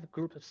 if you have a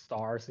group of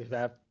stars, if you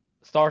have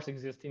stars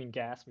existing in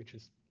gas, which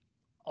is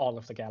all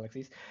of the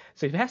galaxies.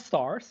 So if you have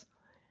stars,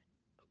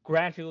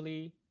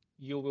 gradually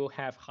you will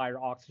have higher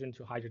oxygen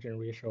to hydrogen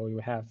ratio, you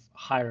have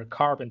higher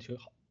carbon to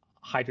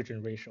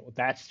hydrogen ratio.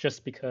 That's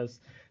just because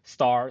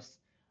stars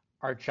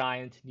are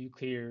giant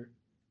nuclear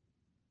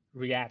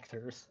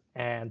reactors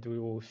and we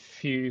will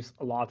fuse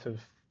a lot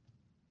of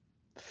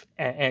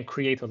and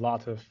create a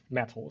lot of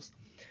metals.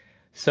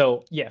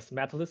 So yes,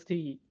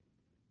 metallicity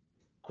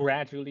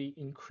gradually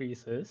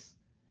increases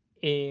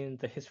in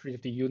the history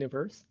of the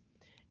universe,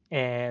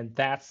 and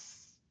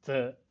that's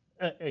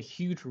a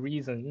huge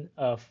reason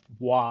of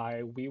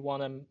why we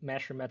want to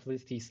measure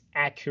metallicities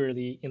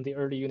accurately in the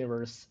early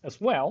universe as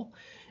well,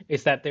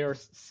 is that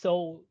there's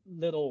so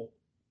little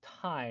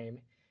time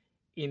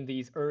in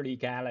these early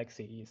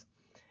galaxies.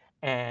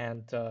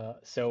 And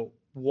so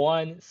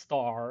one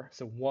star,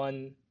 so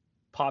one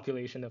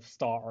population of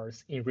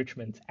stars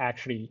enrichment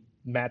actually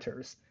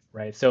matters,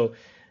 right? So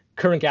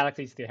current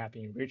galaxies, they have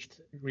been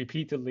enriched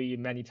repeatedly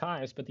many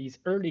times, but these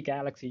early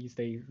galaxies,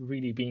 they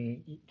really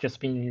been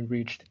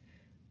enriched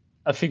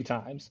a few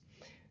times.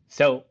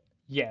 So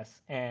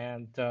yes,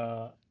 and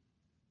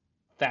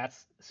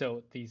that's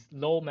so these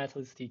low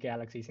metallicity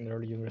galaxies in the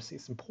early universe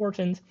is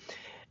important.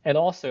 And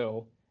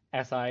also,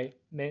 as I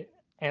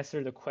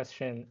answered the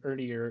question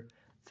earlier,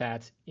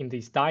 that in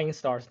these dying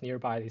stars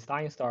nearby these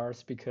dying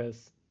stars,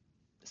 because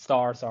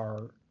stars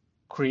are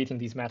creating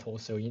these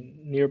metals, so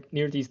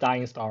near these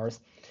dying stars,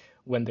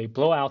 when they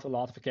blow out a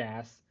lot of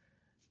gas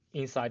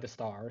inside the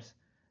stars,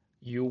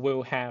 you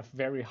will have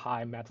very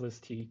high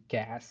metallicity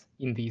gas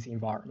in these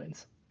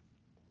environments.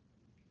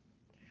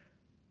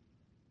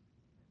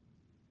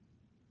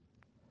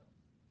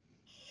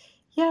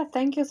 Yeah,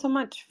 thank you so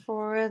much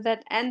for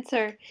that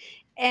answer.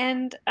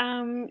 And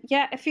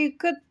yeah, if you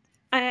could,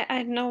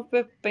 I know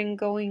we've been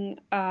going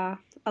a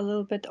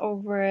little bit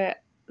over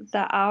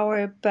the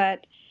hour,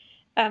 but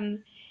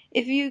um,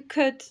 if you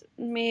could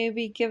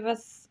maybe give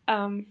us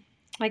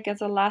like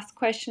as a last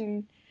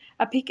question,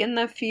 a peek in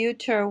the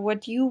future,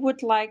 what you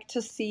would like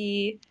to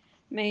see,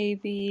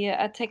 maybe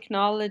a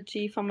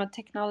technology from a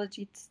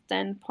technology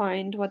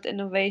standpoint, what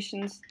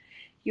innovations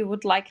you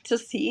would like to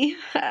see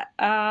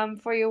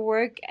for your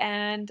work,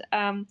 and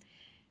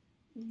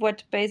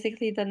what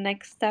basically the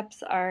next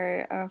steps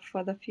are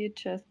for the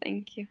future.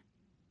 Thank you.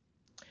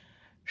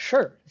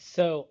 Sure.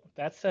 So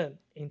that's an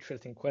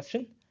interesting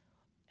question.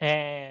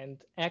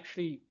 And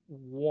actually,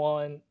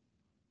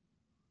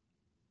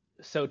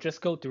 so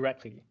just go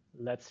directly.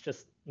 Let's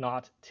just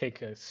not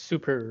take a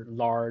super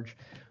large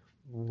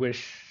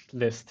wish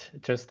list,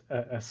 just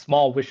a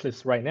small wish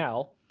list right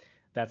now.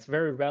 That's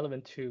very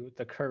relevant to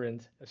the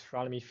current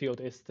astronomy field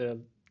is the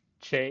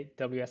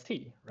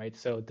JWST, right?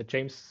 So the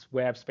James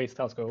Webb Space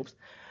Telescopes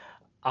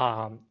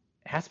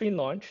has been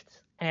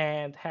launched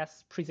and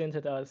has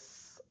presented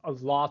us a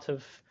lot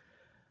of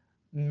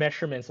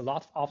measurements, a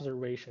lot of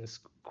observations,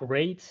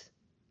 great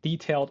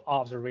detailed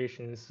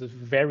observations of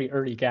very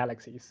early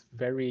galaxies,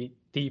 very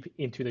deep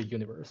into the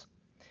universe.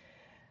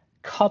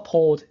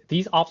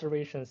 These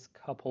observations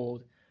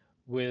coupled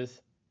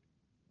with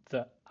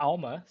the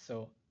ALMA,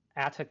 so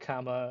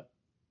Atacama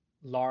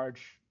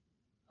Large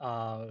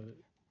uh,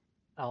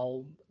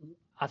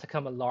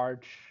 Atacama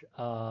Large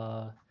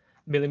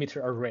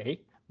Millimeter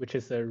Array, which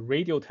is a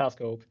radio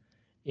telescope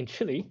in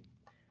Chile,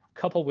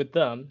 coupled with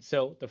them,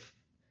 so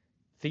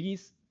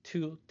these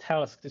two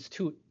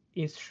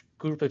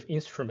group of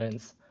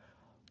instruments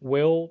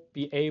will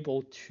be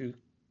able to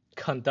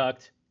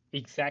conduct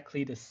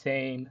exactly the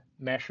same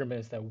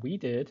measurements that we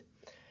did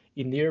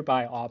in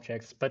nearby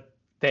objects, but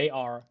they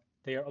are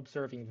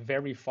observing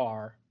very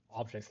far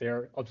objects. They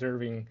are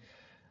observing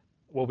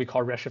what we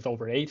call redshift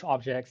over 8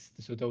 objects.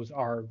 So those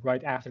are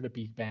right after the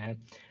Big Bang.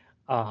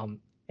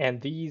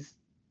 And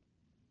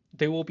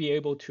they will be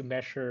able to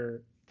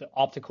measure the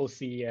optical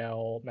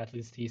CEL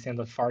metallicities and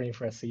the far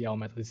infrared CEL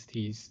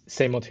metallicities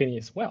simultaneously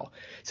as well.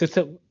 So it's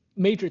a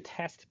major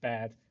test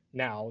bed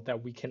now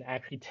that we can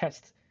actually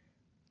test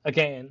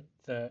again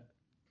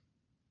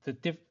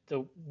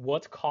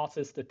what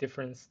causes the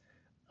difference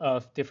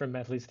of different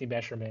metallicity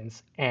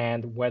measurements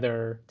and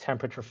whether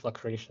temperature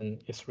fluctuation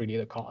is really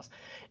the cause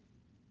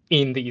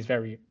in these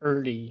very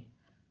early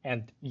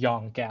and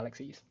young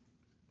galaxies.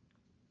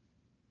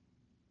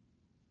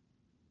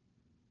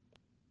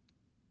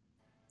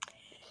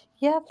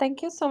 Yeah,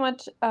 thank you so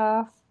much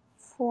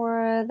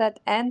for that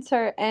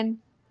answer. And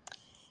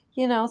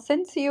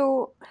since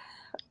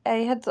I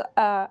had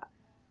a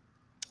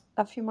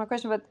few more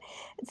questions, but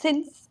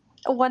since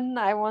one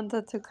I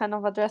wanted to kind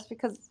of address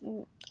because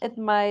it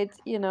might,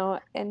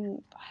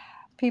 and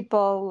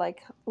people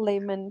like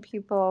layman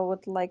people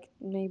would like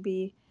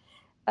maybe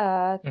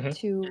Mm-hmm.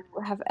 to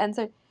have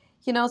answered.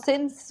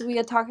 Since we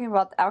are talking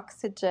about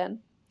oxygen,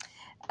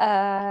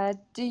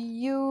 do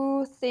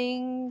you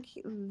think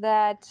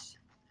that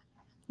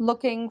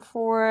looking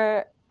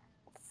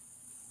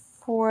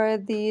for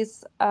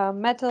these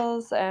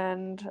metals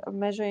and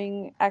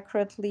measuring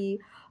accurately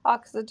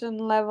oxygen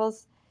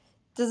levels,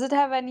 does it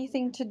have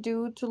anything to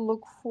do to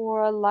look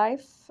for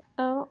life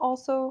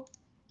also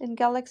in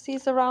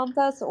galaxies around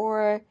us,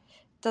 or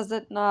does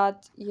it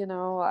not,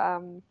 yeah,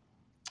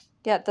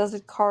 does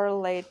it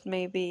correlate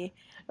maybe?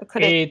 Or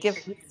could it give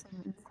It you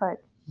some insight?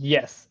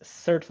 Yes,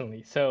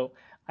 certainly. So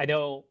I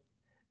know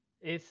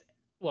it's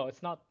well,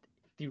 it's not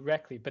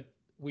directly, but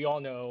we all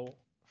know,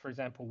 for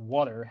example,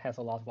 water has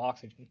a lot of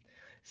oxygen.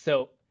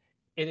 So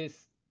it is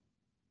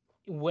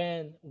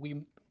when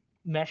we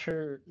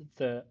measure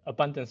the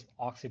abundance of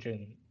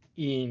oxygen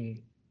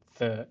in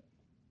the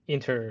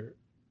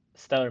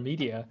interstellar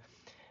media,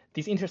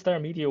 these interstellar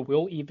media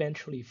will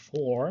eventually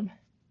form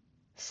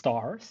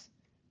stars,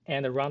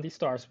 and around these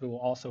stars we will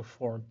also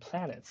form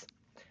planets.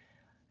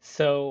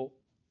 So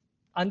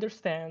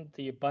understand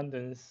the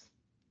abundance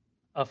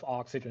of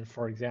oxygen,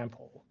 for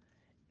example,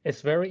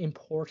 is very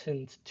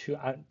important to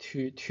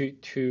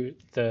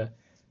the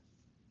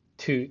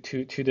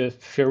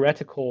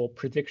theoretical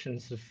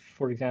predictions of,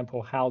 for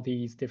example, how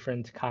these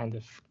different kind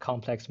of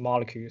complex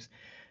molecules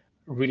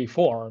really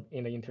form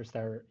in the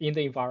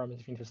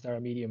environment of interstellar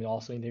medium, and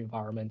also in the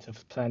environment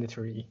of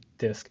planetary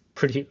disk,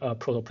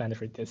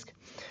 protoplanetary disk.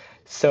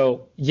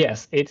 So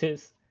yes, it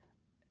is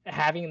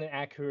having an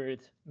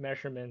accurate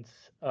measurement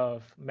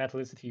of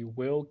metallicity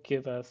will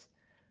give us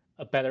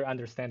a better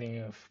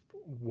understanding of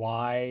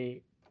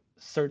why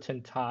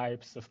certain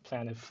types of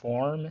planet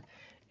form,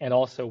 and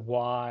also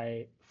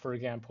why, for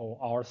example,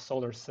 our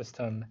solar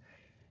system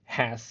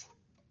has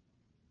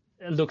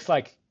it looks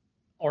like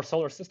our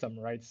solar system,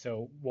 right?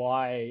 So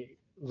why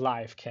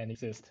life can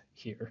exist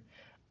here.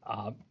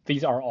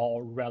 These are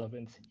all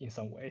relevant in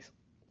some ways.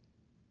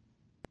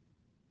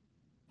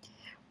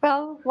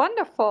 Well,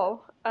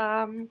 wonderful.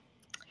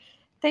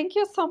 Thank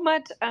you so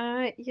much.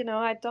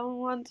 I don't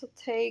want to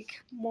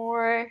take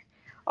more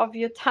of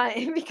your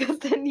time because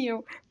then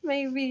you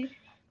maybe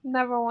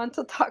never want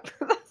to talk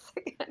with us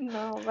again.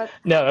 No, but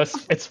No,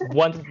 it's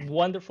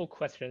wonderful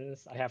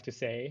questions, I have to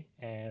say,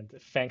 and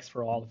thanks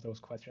for all of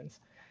those questions.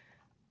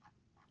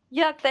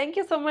 yeah, thank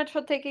you so much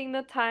for taking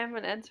the time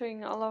and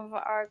answering all of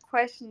our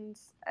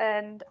questions,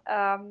 and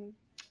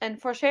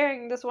for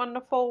sharing this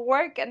wonderful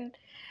work. And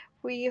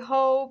we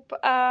hope,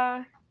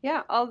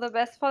 yeah, all the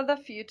best for the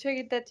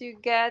future, that you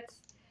get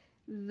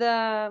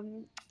the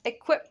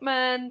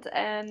equipment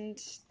and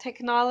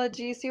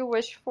technologies you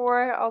wish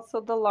for,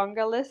 also the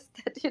longer list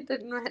that you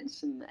didn't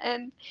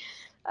mention.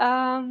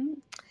 Um,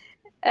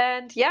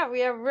 and yeah,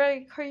 we are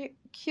really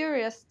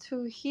curious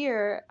to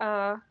hear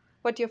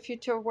what your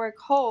future work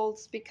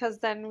holds, because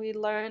then we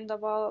learned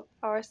about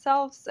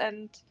ourselves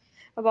and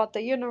about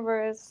the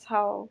universe,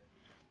 how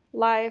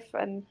life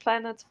and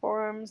planets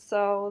form.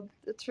 So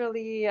it's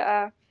really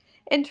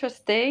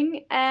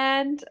interesting.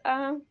 And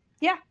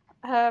yeah,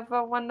 have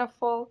a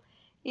wonderful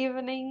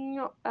evening.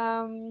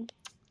 And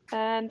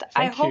I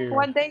Thank hope you.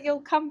 one day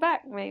you'll come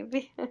back,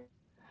 maybe.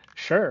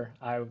 Sure,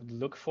 I would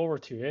look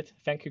forward to it.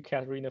 Thank you,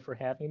 Katerina, for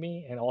having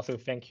me, and also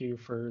thank you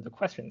for the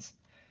questions.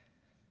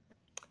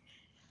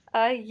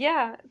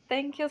 Yeah,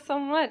 thank you so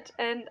much.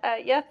 And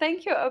yeah,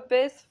 thank you,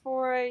 Abyss,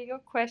 for your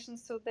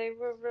questions. So they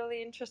were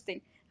really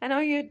interesting. I know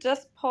you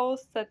just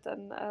posted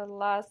a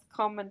last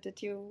comment.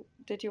 Did you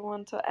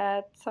want to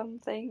add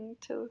something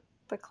to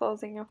the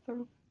closing of the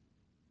room?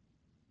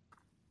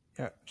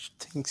 Yeah,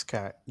 thanks,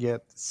 Kat. Yeah,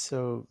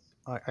 so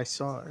I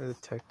saw a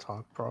TED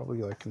talk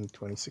probably like in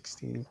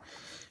 2016. It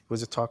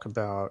was a talk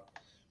about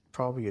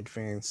probably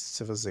advanced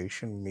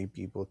civilization may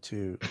be able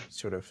to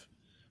sort of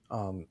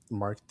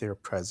mark their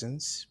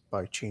presence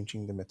by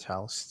changing the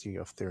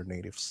metallicity of their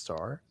native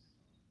star.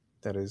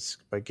 That is,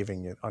 by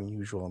giving it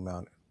unusual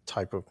amount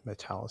type of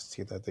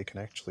metallicity that they can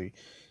actually,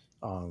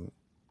 um,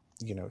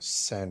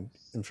 send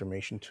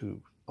information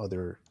to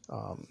other,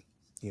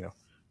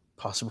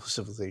 possible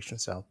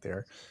civilizations out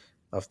there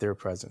of their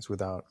presence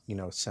without,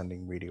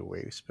 sending radio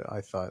waves. But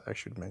I thought I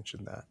should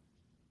mention that.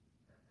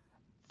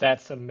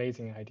 That's an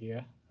amazing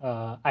idea.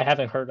 I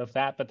haven't heard of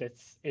that, but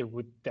it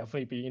would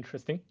definitely be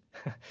interesting.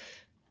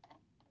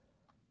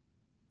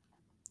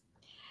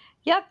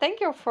 Yeah, thank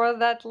you for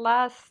that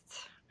last.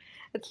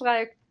 It's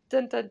like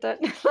dun dun dun.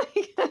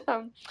 Like,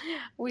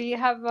 we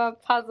have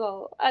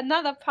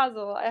another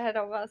puzzle ahead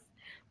of us,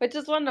 which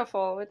is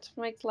wonderful, which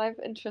makes life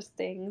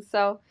interesting.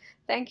 So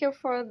thank you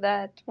for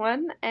that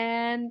one.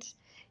 And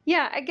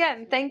yeah,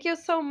 again, thank you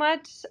so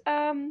much.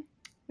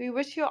 We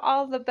wish you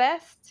all the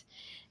best.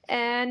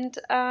 And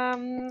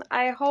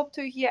I hope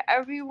to hear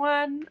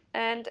everyone.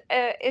 And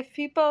if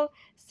people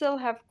still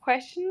have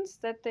questions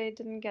that they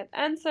didn't get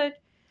answered,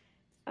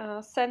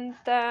 send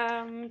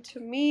them to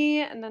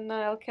me, and then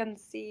I can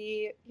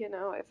see,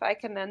 if I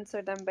can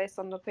answer them based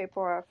on the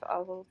paper, or if I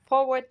will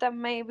forward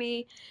them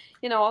maybe,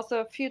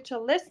 also future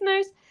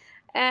listeners.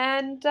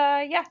 And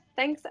yeah,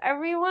 thanks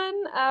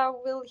everyone.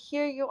 We'll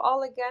hear you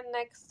all again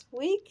next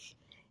week.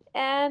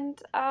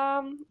 And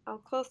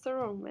I'll close the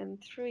room in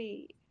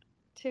 3,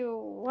 2,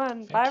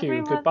 1. Bye Thank you.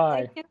 everyone. Thank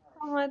Goodbye. you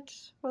so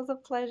much. It was a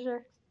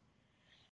pleasure.